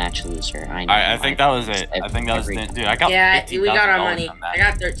know, match loser. I know. Alright, I think that was it. I think that was every- it. Dude, I got Yeah, we got our $15,000 money. on that. I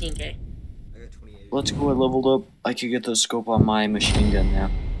got 13K. I got 28. Let's go, I leveled up. I could get the scope on my machine gun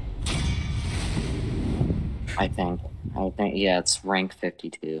now. I think, yeah, it's rank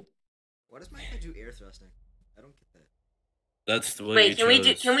 52. Why does my guy do air thrusting? I don't get that. That's the way Wait, can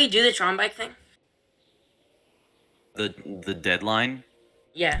we do the Tron bike thing? the deadline?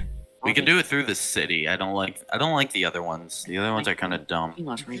 Yeah. We can do it through the city. I don't like the other ones. The other ones are kind of dumb. Pretty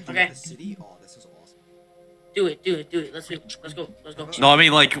much right Okay. The city? Oh, this is awesome. Do it. Let's go. No, I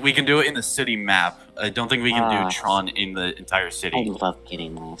mean like we can do it in the city map. I don't think we can Ah. do Tron in the entire I city. love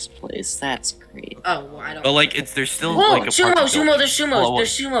getting last place. That's great. Oh, well, I don't. But like there's still Whoa, like a part to sumo, build. there's Whoa,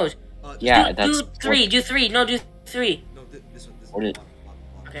 There's sumos. Yeah, do that's three. Do three. No, do three. No, this one. What did-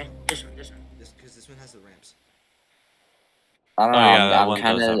 Okay, this one. Because this one has the ramps. I don't know. Oh, yeah, that I'm one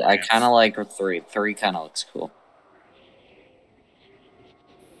kind does of. have I ramps. kind of like three. Three kind of looks cool.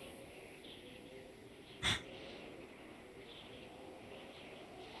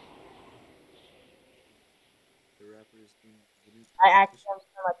 The rappers. The new I accidentally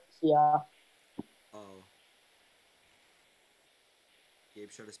turned my PC off. Oh. Gabe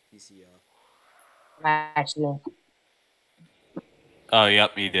shut his PC off. An accident. Oh,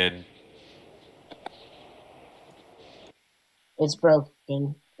 yep, he did. It's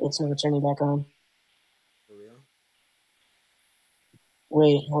broken. It's not turning back on. For real?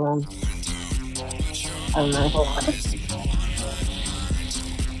 Wait, hold on. I don't know. Hold on.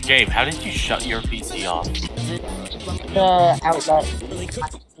 Gabe, how did you shut your PC off? The outlet. The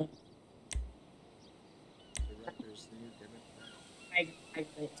rappers. The new Democrat. I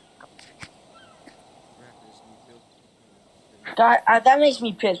Rappers. New build. God, that makes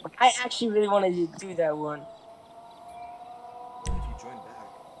me pissed. I actually really wanted to do that one. If you join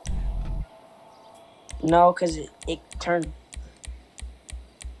back. No, because it turned.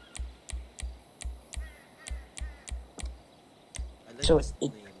 I like So this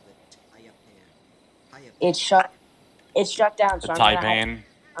it- name, the Taipan. It shut down. The So Taipan.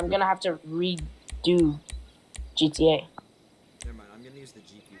 I'm gonna have to redo GTA. Never mind, I'm gonna use the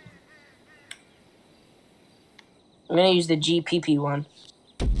GP one. I'm gonna use the GPP one.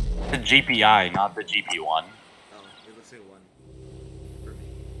 The GPI, not the GP1. Oh, it looks like one. For me.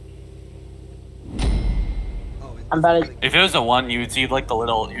 Oh, I'm about to- If it was a 1, you would see like the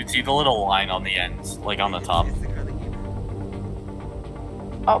little line on the ends, like on the top. It's the car that you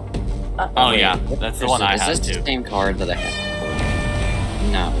Oh. Oh Wait, yeah, that's the one I Is had this the too. same card that I had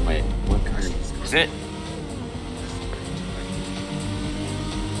before? No, wait. What card is this? Is it?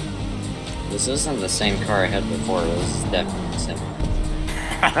 This isn't the same car I had before. This is definitely the same.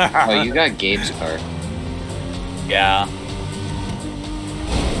 Oh, you got Gabe's car. Yeah.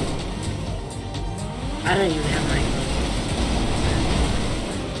 I don't even have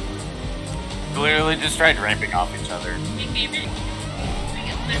my. Literally just tried ramping off each other.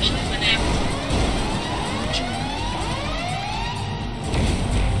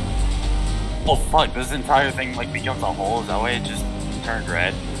 Oh fuck, this entire thing like becomes a hole, is that why it just turned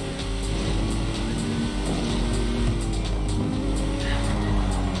red?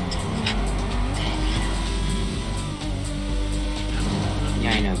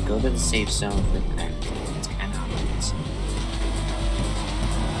 Yeah, I know. Go to the safe zone for the time. It's kind of obvious.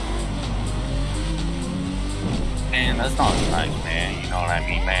 Man, that's not nice, man. You know what I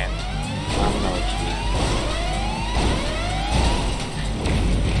mean, man? I don't know what you mean.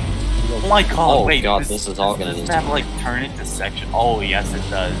 Oh my god, Oh wait. god, this is all gonna does need this map like turn into section? Oh yes, it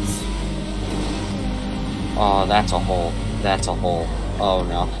does. Oh, that's a hole. That's a hole. Oh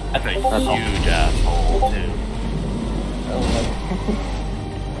no. That's a That's all. huge asshole too.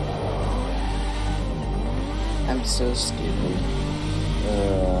 I'm so stupid.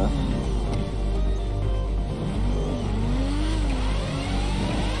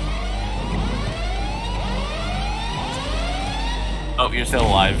 Oh, you're still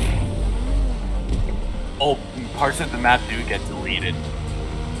alive. Oh, parts of the map do get deleted.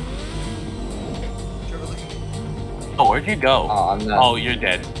 Trevor, look at me. Oh, where'd you go? Oh, I'm not. Oh, you're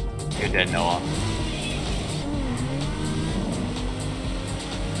dead. You're dead, Noah.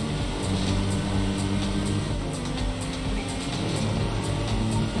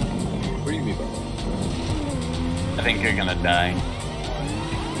 What do you mean by that? I think you're gonna die.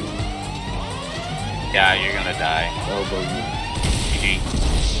 Yeah, you're gonna die. Oh, but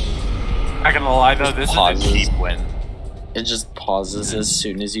GG. Not gonna lie though, this is a Pauses. cheap win. it just pauses as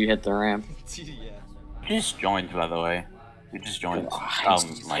soon as you hit the ramp. Yeah. You just joined, by the way. You just joined. Oh, Oh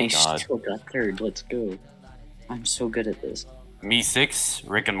my I god. still got third. Let's go. I'm so good at this. Me 6,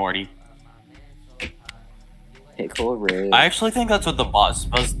 Rick and Morty. Pickle Rick. I actually think that's what the bot is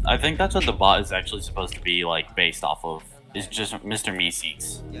supposed. I think that's what the bot is actually supposed to be like based off of. Is just Mr.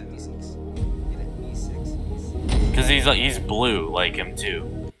 Meeseeks. Yeah, Me6. Get it? Me6. Cause he's blue like him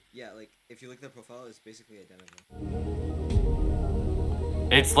too. Yeah, like, if you look at the profile, it's basically identical.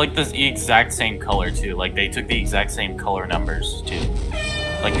 It's like the exact same color too. Like they took the exact same color numbers too.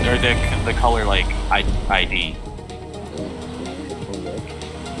 Like or the color like ID.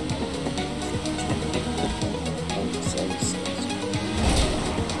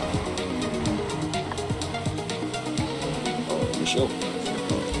 Michelle.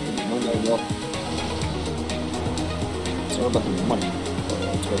 It's all about the money.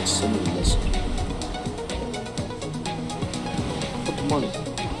 That's why it's sending the message. Put the money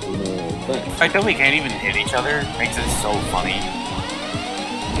in the The bank. fact that we can't even hit each other makes it so funny.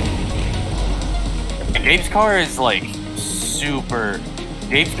 And Gabe's car is like super.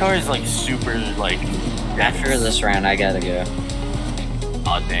 Gabe's car is like super like. After this round, I gotta go.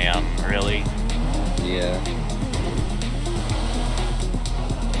 Oh damn! Really? Yeah.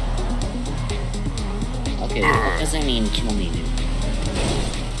 Okay, what does that mean? Kill me, dude.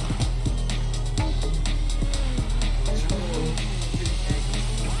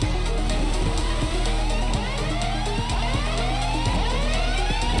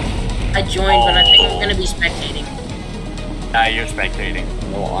 I joined, but I think I'm gonna be spectating. Nah, you're spectating.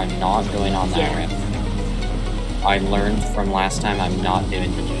 No, I'm not going on that Yeah. ramp. I learned from last time I'm not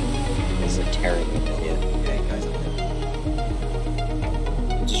doing the jump. It's a terrible idea. Yeah, guys, up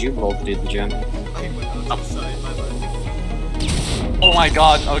there. Did you both do the jump? I went out to the side, my bad. Oh my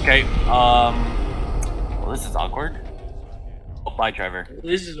god. Okay. Well, this is awkward. Oh, bye, Trevor.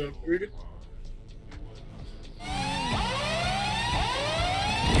 This is awkward.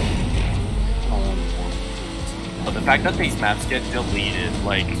 the fact that these maps get deleted,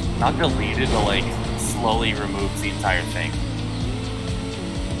 like, not deleted, but like, slowly removes the entire thing.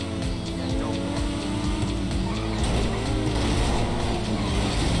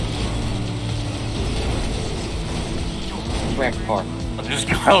 Ramp car. I'll just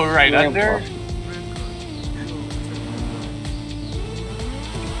go right Ramp under. car.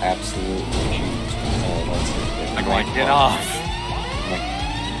 Absolutely. I'm like, get off.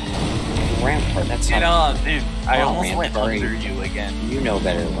 Ramp car, that's Get not... off, dude. I Oh, almost ramp went car. under you again. You know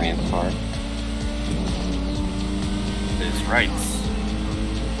better, ramp car. His rights.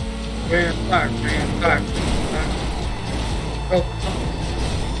 Ramp car, ramp car. Oh.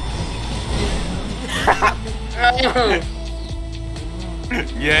 Oh.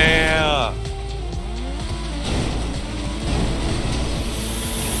 Yeah.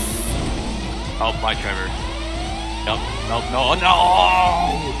 Oh, bye, Trevor. Nope, nope, no,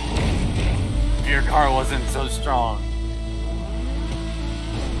 no! Your car wasn't so strong.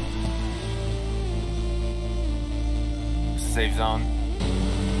 Safe zone.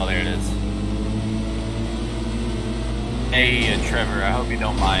 Oh, there it is. Hey, Trevor, I hope you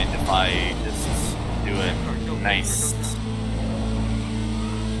don't mind if I just do it nice.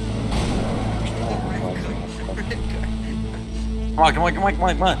 Come on, come on, come on, come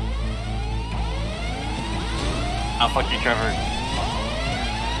on, come on. Oh, fuck you, Trevor.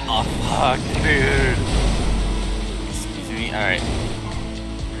 Oh, fuck, dude. Excuse me, alright.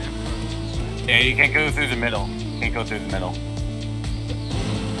 Yeah, you can't go through the middle. You can't go through the middle.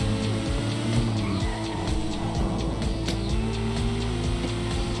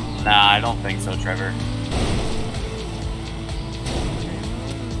 Nah, I don't think so, Trevor.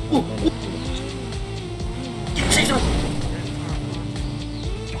 Say something.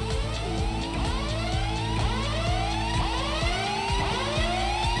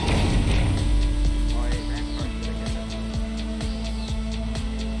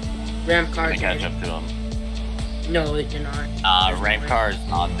 Ramp car. I catch up to him. No, it did not. Ramp car is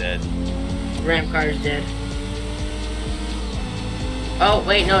not dead. Ramp car is dead. Oh,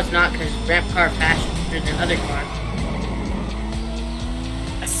 wait, no, it's not, because ramp car faster than other car.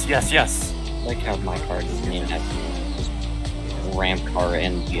 Yes, yes, yes. I like how my car doesn't even have just ramp car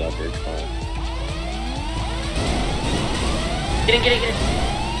and the other car. Get it, get it, get it.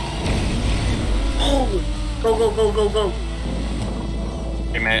 Oh, go, go, go, go, go.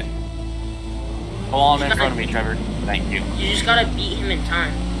 Wait a minute. Go on in front of me, Trevor. Thank you. You just gotta beat him in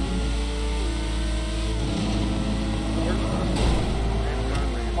time.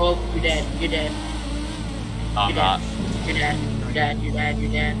 Oh, you're dead, you're dead. No, I'm You're not. dead. You're dead, you're dead, you're dead,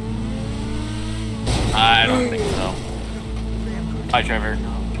 you're dead. I don't think so. Hi, Trevor.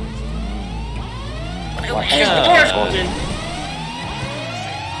 What the is the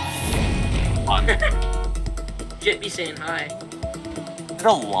On. door's open? Get me saying hi. It's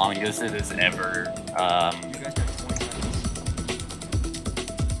the longest it has ever. You guys got 20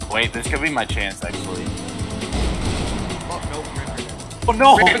 seconds. Wait, this could be my chance, actually. Oh, no, Oh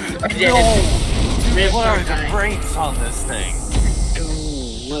no! Ramp car dead. No! Ramp What car are the died. brakes on this thing?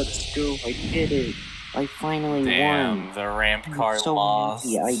 Let's go. I did it. I finally Damn, won. the ramp I'm car so lost.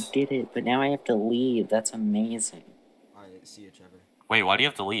 happy I did it, but now I have to leave. That's amazing. Alright, see you, Trevor. Wait, why do you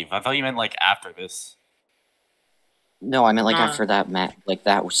have to leave? I thought you meant like after this. No, I meant like Nah. after that map, like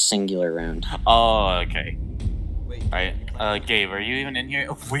that was singular round. Oh, okay. Wait. Alright, Gabe, are you even in here?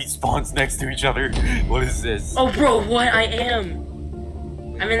 We spawns next to each other. What is this? Oh, bro, what? I am.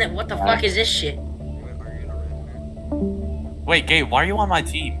 I mean, what the fuck is this shit? Are you in a red Wait, Gabe, why are you on my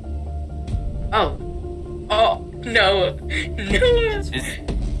team? Oh. Oh, no. No.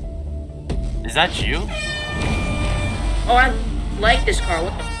 Is that you? Oh, I like this car.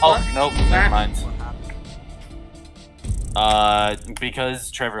 What the fuck? Oh, nope, never What? mind. What happened?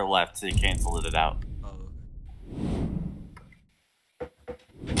 Because Trevor left, they canceled it out. Oh,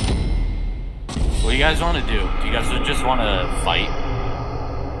 What do you guys want to do? Do you guys just want to fight? I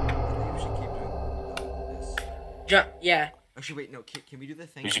think we should keep doing this. Jump. Yeah. Actually, wait, no. Can we do the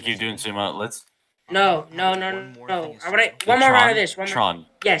thing? We should keep doing sumo. Let's. No, no, no, no, no. I wanna, one more round of this. One more. Tron.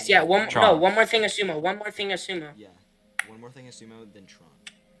 Yes, yeah. One. Tron. No, one more thing of sumo. One more thing of sumo. Yeah. One more thing is sumo, then Tron.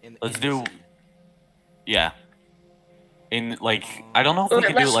 Let's in the do- city. Yeah. In like, I don't know if we Okay,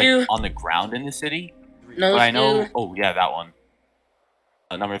 can do it let's like do- on the ground in the city. No, But let's I know. do Oh yeah, that one.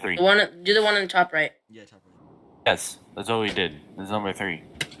 Number 3. the one. Do the one on the top right. Yeah, top right. Yes, that's what we did. That's number 3.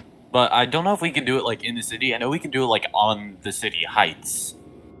 But I don't know if we can do it like in the city. I know we can do it like on the city heights.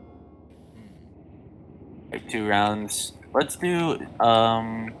 Like 2 rounds. Let's do.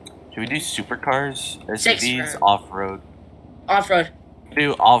 Should we do supercars? Six SUVs, rounds. off road. Off road.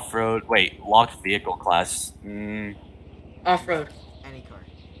 Do off-road. Wait, locked vehicle class. Off-road. Any car.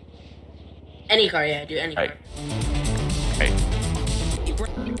 Any car, yeah, do any Right. car. Okay.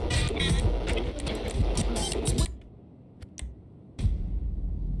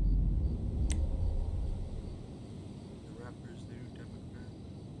 The rappers, they're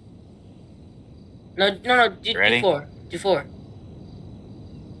Democrat. No, do Ready? 4. Do 4.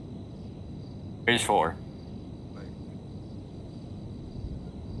 Here's 4. Right.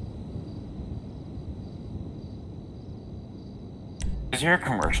 Is you're a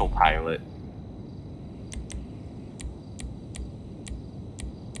commercial pilot.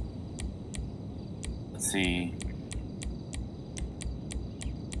 Let's see.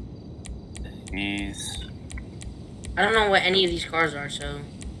 These. I don't know what any of these cars are, so.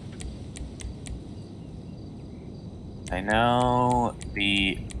 I know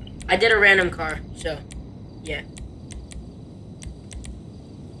the. I did a random car, so. Yeah.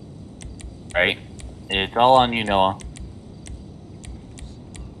 Right? It's all on you, Noah.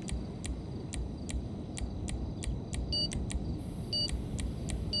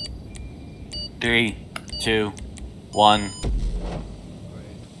 Three, 2, 1. Right.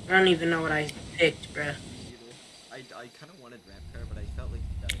 I don't even know what I picked, bruh. Either. I kind of wanted ramp car, but I felt like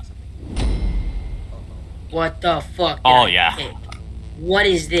that was something. Oh, What the fuck? did Oh, I yeah. pick? What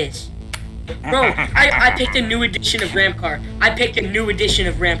is this? Bro, I picked a new edition of Ramp Car. I picked a new edition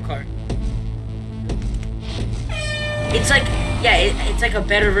of Ramp Car. It's like, yeah, it's like a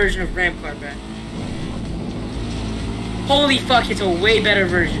better version of Ramp Car, bruh. Holy fuck, it's a way better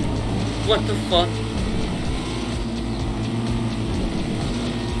version. What the fuck?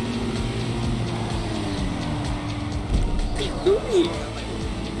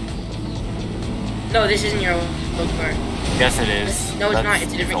 No, this isn't your old car. Yes, it is. No, it's That's not.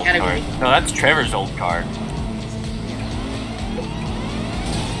 It's a different old category. car. No, that's Trevor's old car.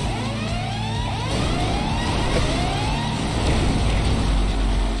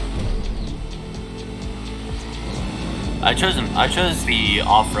 I chose the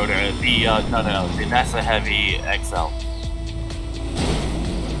off-roader, the NASA Heavy XL.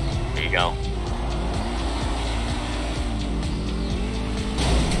 There you go.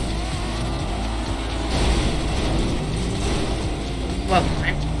 Well,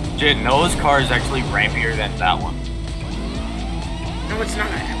 man. Dude, Noah's car is actually rampier than that one. No, it's not.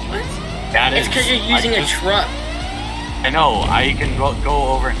 What? That It's is- because you're using I a just- truck. I know, I can go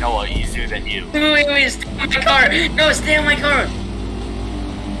over Noah easier than you. Wait, stay on my car. No, stay on my car.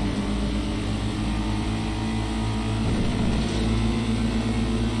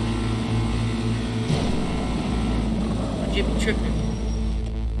 Would you be tripping?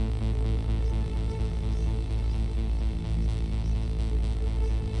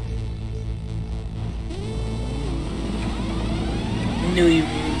 I knew you were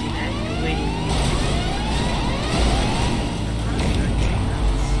going to do that. You're waiting.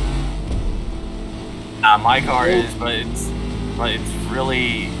 My car is, but it's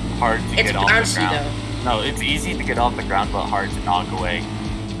really hard to It's get off the bouncy, ground. No, it's easy to get off the ground, but hard to knock away.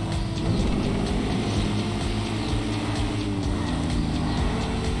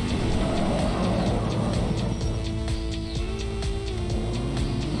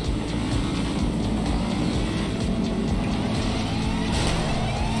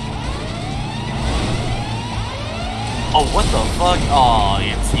 Oh, what the fuck? Oh,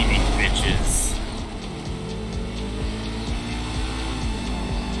 you TV bitches.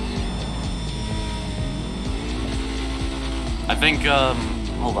 I think,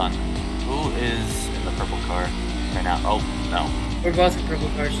 hold on. Who is in the purple car right now? Oh, no. We're both in purple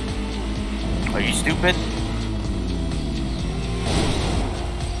cars. Are you stupid?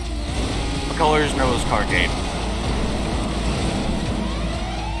 What color is Noah's car, Gabe?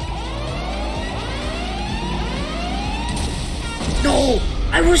 No!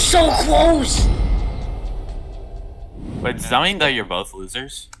 I was so close! But does that mean that you're both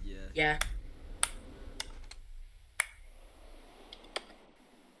losers? yeah. Yeah.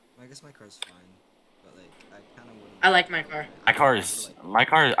 Well, I guess my car's fine, but like I kind of wouldn't. I like my car.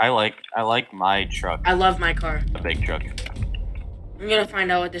 I like my truck, I love my car. a big truck. I'm gonna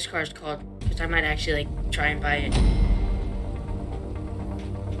find out what this car is called, because I might actually like try and buy it.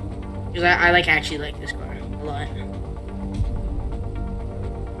 Because I actually like this car a lot.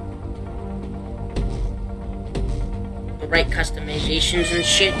 The right customizations and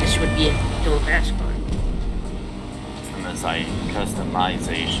shit, this would be a dope ass car.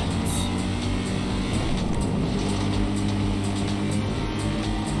 Customizations.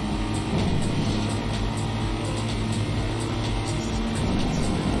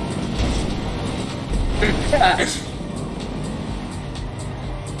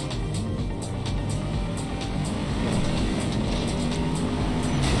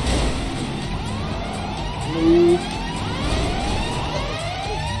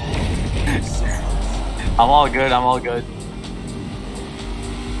 I'm all good, I'm all good.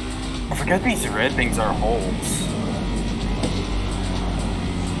 I forget these red things are holes.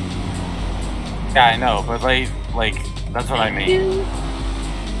 Yeah, I know, but like, that's what I mean.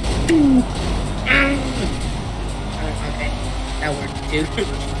 Okay, that worked too.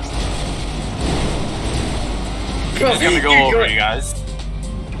 I'm just gonna go over you guys.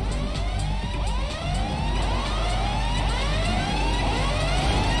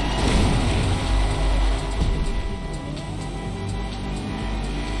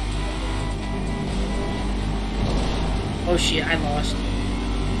 Oh shit, I lost.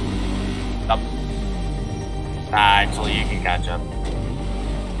 Up. Actually, you can catch up.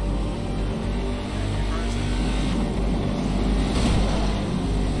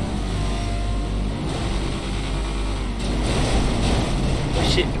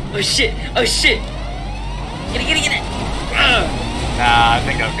 Oh shit, oh shit, oh shit! Get it! Nah, I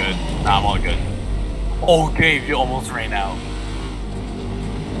think I'm good. Nah, I'm all good. Okay, you almost ran out.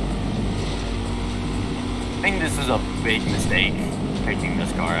 I think this is a big mistake, picking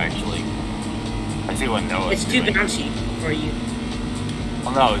this car, actually. I see what Noah's It's too doing. bouncy for you.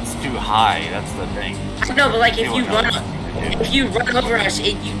 Well, no, it's too high, that's the thing. I know, but like See if what you run, Noah's gonna do. if you run over us,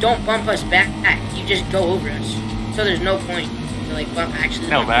 you don't bump us back. You just go over us. So there's no point to like bump actually.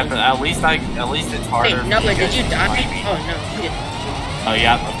 No, but at least it's harder. Wait, no, for but you did you guys to die? find me. Oh no, you didn't. Oh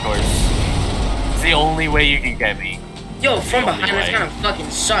yeah, of course. It's the only way you can get me. Yo, from The only behind, that's way. kind of fucking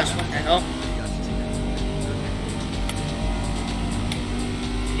sus. What the hell?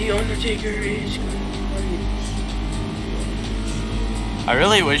 The Undertaker is coming. I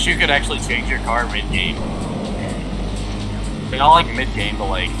really wish you could actually change your car mid-game. Not like mid-game, but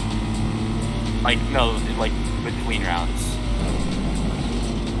like no, like between rounds.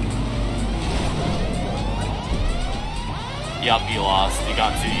 Yup, you lost. You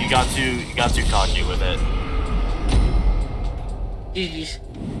got too cocky with it. GG's.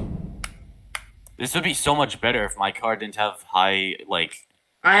 This would be so much better if my car didn't have high, like,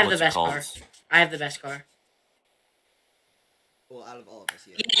 I have the what's it best called? car. I have the best car. Well, out of all of us,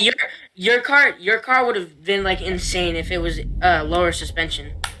 yeah. Yeah, your car would have been like insane if it was lower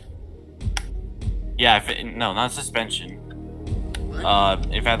suspension. Yeah, if it, no, not suspension. What?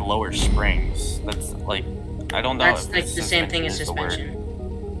 If it had lower springs. That's like, I don't know. That's if like the same thing as is the word.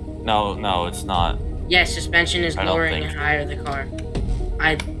 suspension. No, it's not. Yes, suspension is I don't lowering think and higher the car.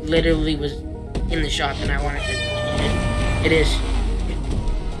 I literally was in the shop and I wanted to. It is.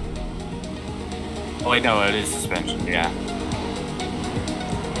 Oh wait, no, it is suspension. Yeah.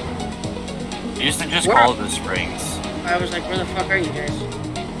 You used to just Where- call it the springs. I was like, where the fuck are you guys?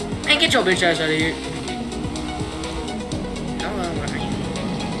 Man, get your bitch ass out of here. Hello, where are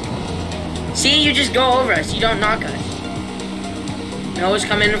you? See, you just go over us. You don't knock us. Noah's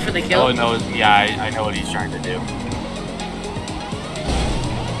coming in for the kill. Oh no, yeah, I know what he's trying to do.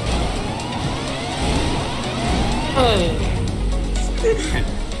 Oh.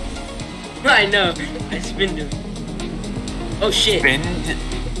 I know. I spin to. Oh shit. Spin.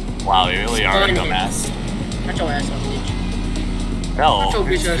 Wow, you really are a Spin. dumbass. Shut your ass up, bitch. No, Shut your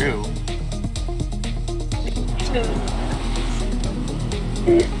it's bitch ass true.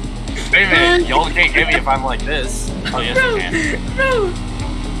 Wait a minute, y'all can't get me if I'm like this. Oh yes, you can. No.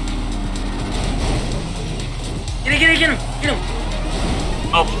 Get him.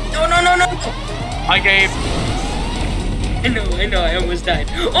 Oh, No. hi Gabe. I know, I almost died.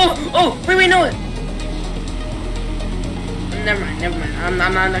 Oh, wait, no. Never mind.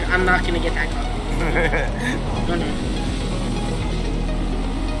 I'm not gonna get that car. No.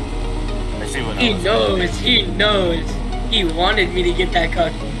 I see what He Noah's knows. He wanted me to get that car.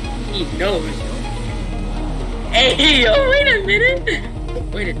 He knows. Hey, oh, wait a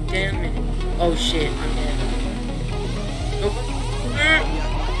minute. Wait a damn minute. Oh shit, I'm dead. Nope.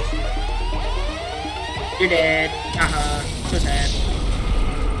 You're dead. So sad.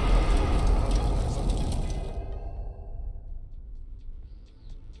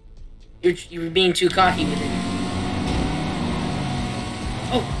 You're being too cocky with it.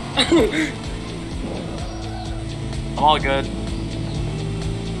 Oh. I'm all good.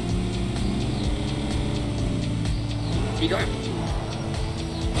 Where you going?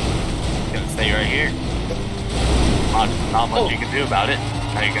 Gonna stay right here. Not much you can do about it.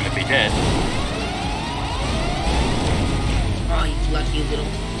 Now you're gonna be dead. Oh, you lucky little.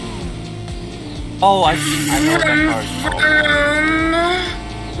 Oh, I know what that car is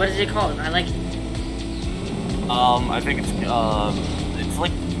called. What is it called? I like it. I think it's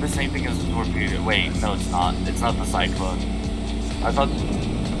like the same thing as the torpedo. Wait, no, it's not. It's not the Cyclone. I thought.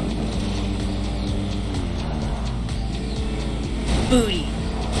 Booty.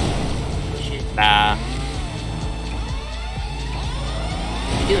 Shit. Nah,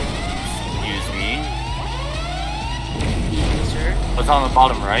 doing? Excuse me. Easy, sir. What's on the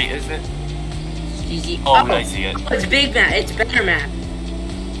bottom right, is it? Easy. Oh, I see it. It's big map. It's better map.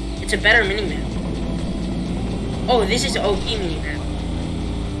 It's a better mini map. Oh, this is OP mini map.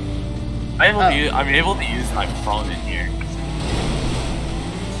 I'm able to use my phone in here.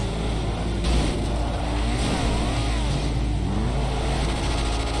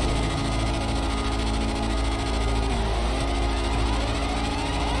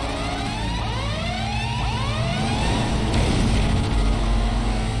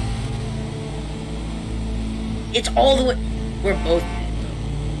 It's all the way. We're both.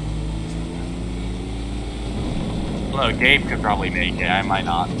 Well, no, Gabe could probably make it. I might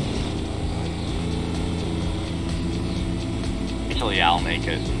not. Actually, yeah, I'll make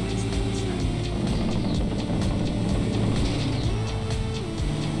it.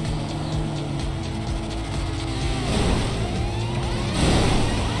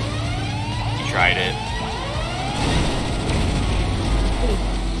 You tried it.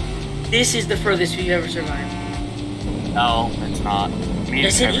 This is the furthest we've ever survived. No, it's not. Me and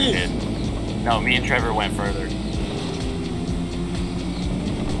Yes, it Trevor is. did. No, me and Trevor went further.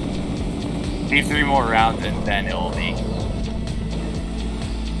 Need 3 more rounds and then it will be.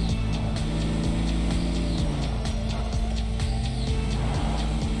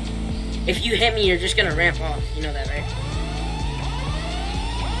 If you hit me, you're just gonna ramp off. You know that, right?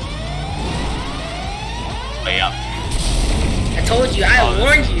 Oh, yeah. I told you. I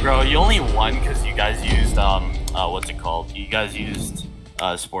warned you. Bro, you only won because you guys used, what's it called? You guys used,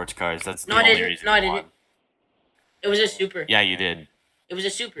 sports cars. That's the No, I only didn't. reason No, I you didn't. won. It was a super. Yeah, you did. It was a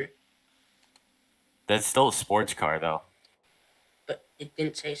super. That's still a sports car, though. But it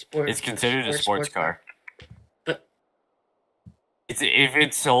didn't say sports. It's considered a or sports car. But If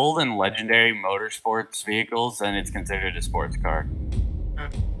it's sold in legendary motorsports vehicles, then it's considered a sports car.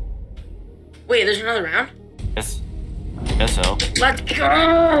 wait, there's another round? Yes. Guess so. Let's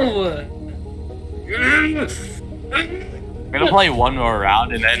go! We're gonna play one more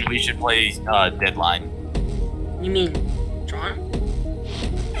round, and then we should play Deadline. You mean Tron?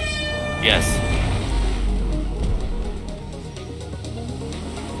 Yes.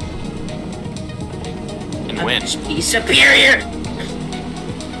 And win. He's superior!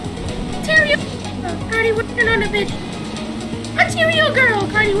 Material! Cardi working on a bitch. Material girl!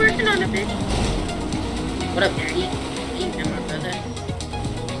 Cardi working on a bitch. What up, Daddy? Ain't that my brother?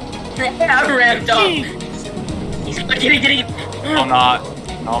 I ramped up. He's getting. I'm not.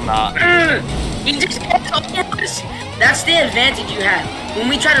 No, I'm not. He just gets over us. That's the advantage you have. When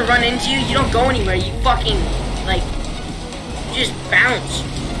we try to run into you, you don't go anywhere. You fucking, like, you just bounce.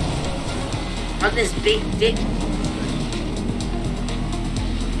 On this big dick.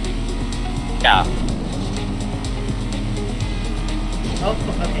 Yeah. Oh,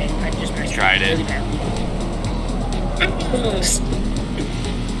 okay. I just messed Tried up it. really badly.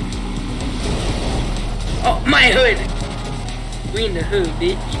 Oh, my hood. We in the hood,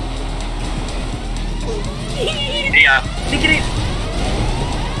 bitch. Yeah. Look at it.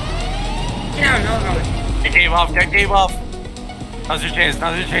 Get out, no. Get Gabe off. Get Gabe off. Now's your chance.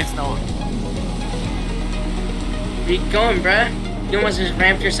 Now's your chance, Noah. Where you going, bruh? You almost just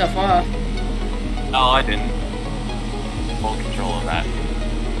ramped yourself off. No, I didn't. Full control of that.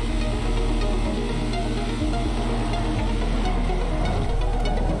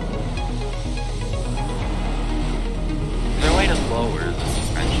 Is there a way to lower the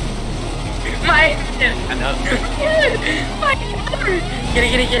suspension? My I know. My Get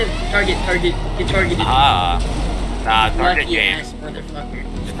it. Target. Get targeted. Ah. Nah, target Lucky Gabe. ass motherfucker.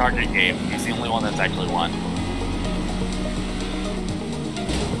 Just target Gabe. He's the only one that's actually won.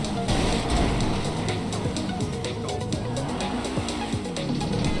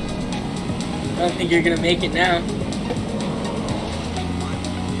 I don't think you're gonna make it now.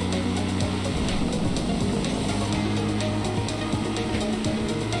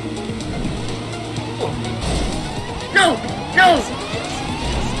 No! No!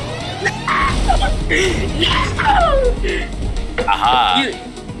 Aha.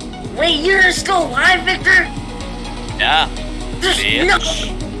 You, wait, you're still alive, Victor? Yeah. There's Bitch. no.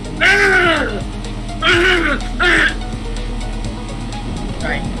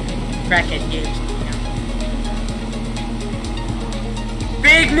 Alright, crackhead games.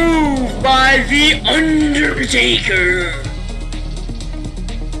 Big move by The Undertaker!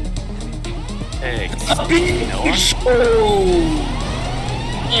 Hey, A big no one? show!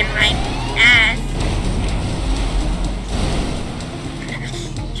 In my ass!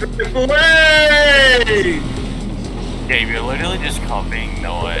 Triple A! Gabe, you're literally just copying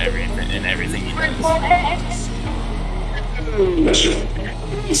Noah everything he does.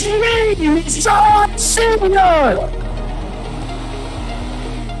 His name is John Cena!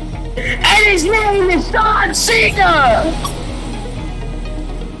 And his name is John Cena!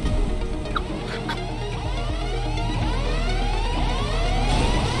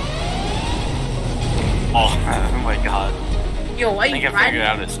 Oh my god. Yo, why I you think I riding? figured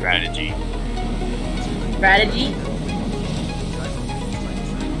out a strategy. Strategy?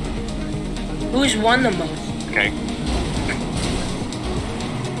 Who's won the most? Okay.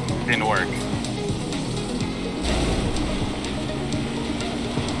 Didn't work.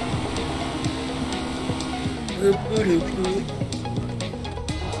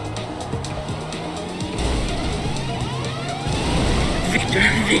 Victor,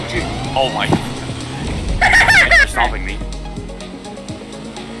 Victor. Oh my. Thanks for stopping me.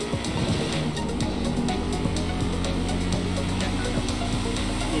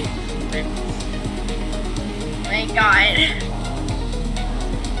 My god.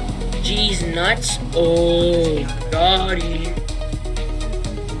 G's nuts. Oh, goddy.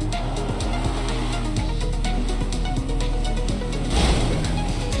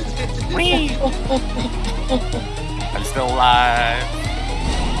 I'm still alive.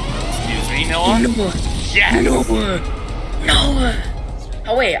 Excuse me, Noah? Noah. Yes! Noah. Noah.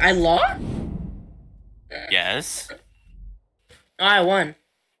 Oh wait, I lost? Yes. Oh, I won.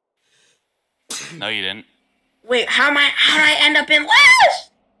 No, you didn't. Wait, how did I end up in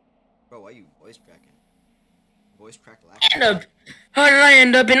last? Bro, why are you voice cracking? Voice crack lack. How did I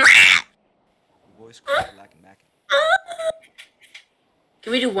end up in last? Voice crack lack and back.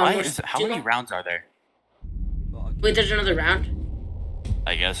 Can we do one Why more? is it, how many rounds are there? Well, I'll Wait, there's another round?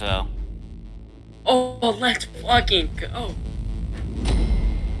 I guess so. Oh, let's fucking go.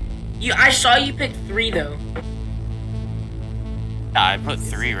 I saw you pick 3 though. Yeah, I put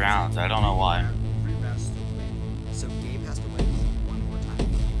 3 rounds. I don't know why. 3 rounds to win. So Gabe has to win one more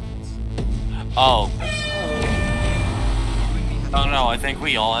time. Oh. You and me have Oh to no, I think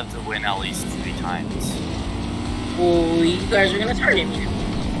we all have to win at least 3 times. Oh, you guys are gonna target me.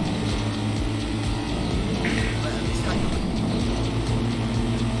 But at least I can win.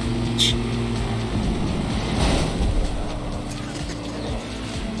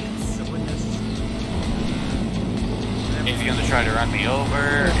 Someone has He's gonna try to run me over,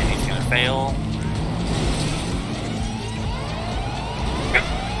 and he's gonna fail.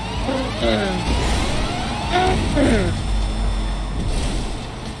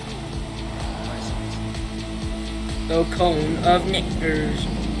 The cone of knickers.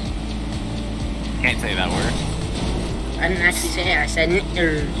 Can't say that word. I didn't actually say it, I said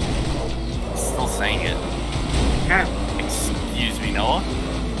knickers. Still saying it. How? Excuse me, Noah.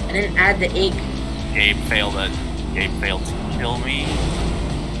 I didn't add the egg, Gabe failed to kill me.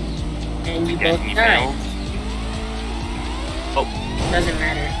 and you Again, both he died. failed. Oh, Doesn't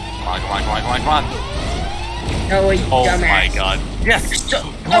matter. come on. No, you Oh dumbass. my god. Yes! So,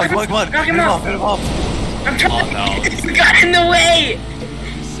 Come on. knock him off. Hit him off. I'm trying. Oh no. You got in the way.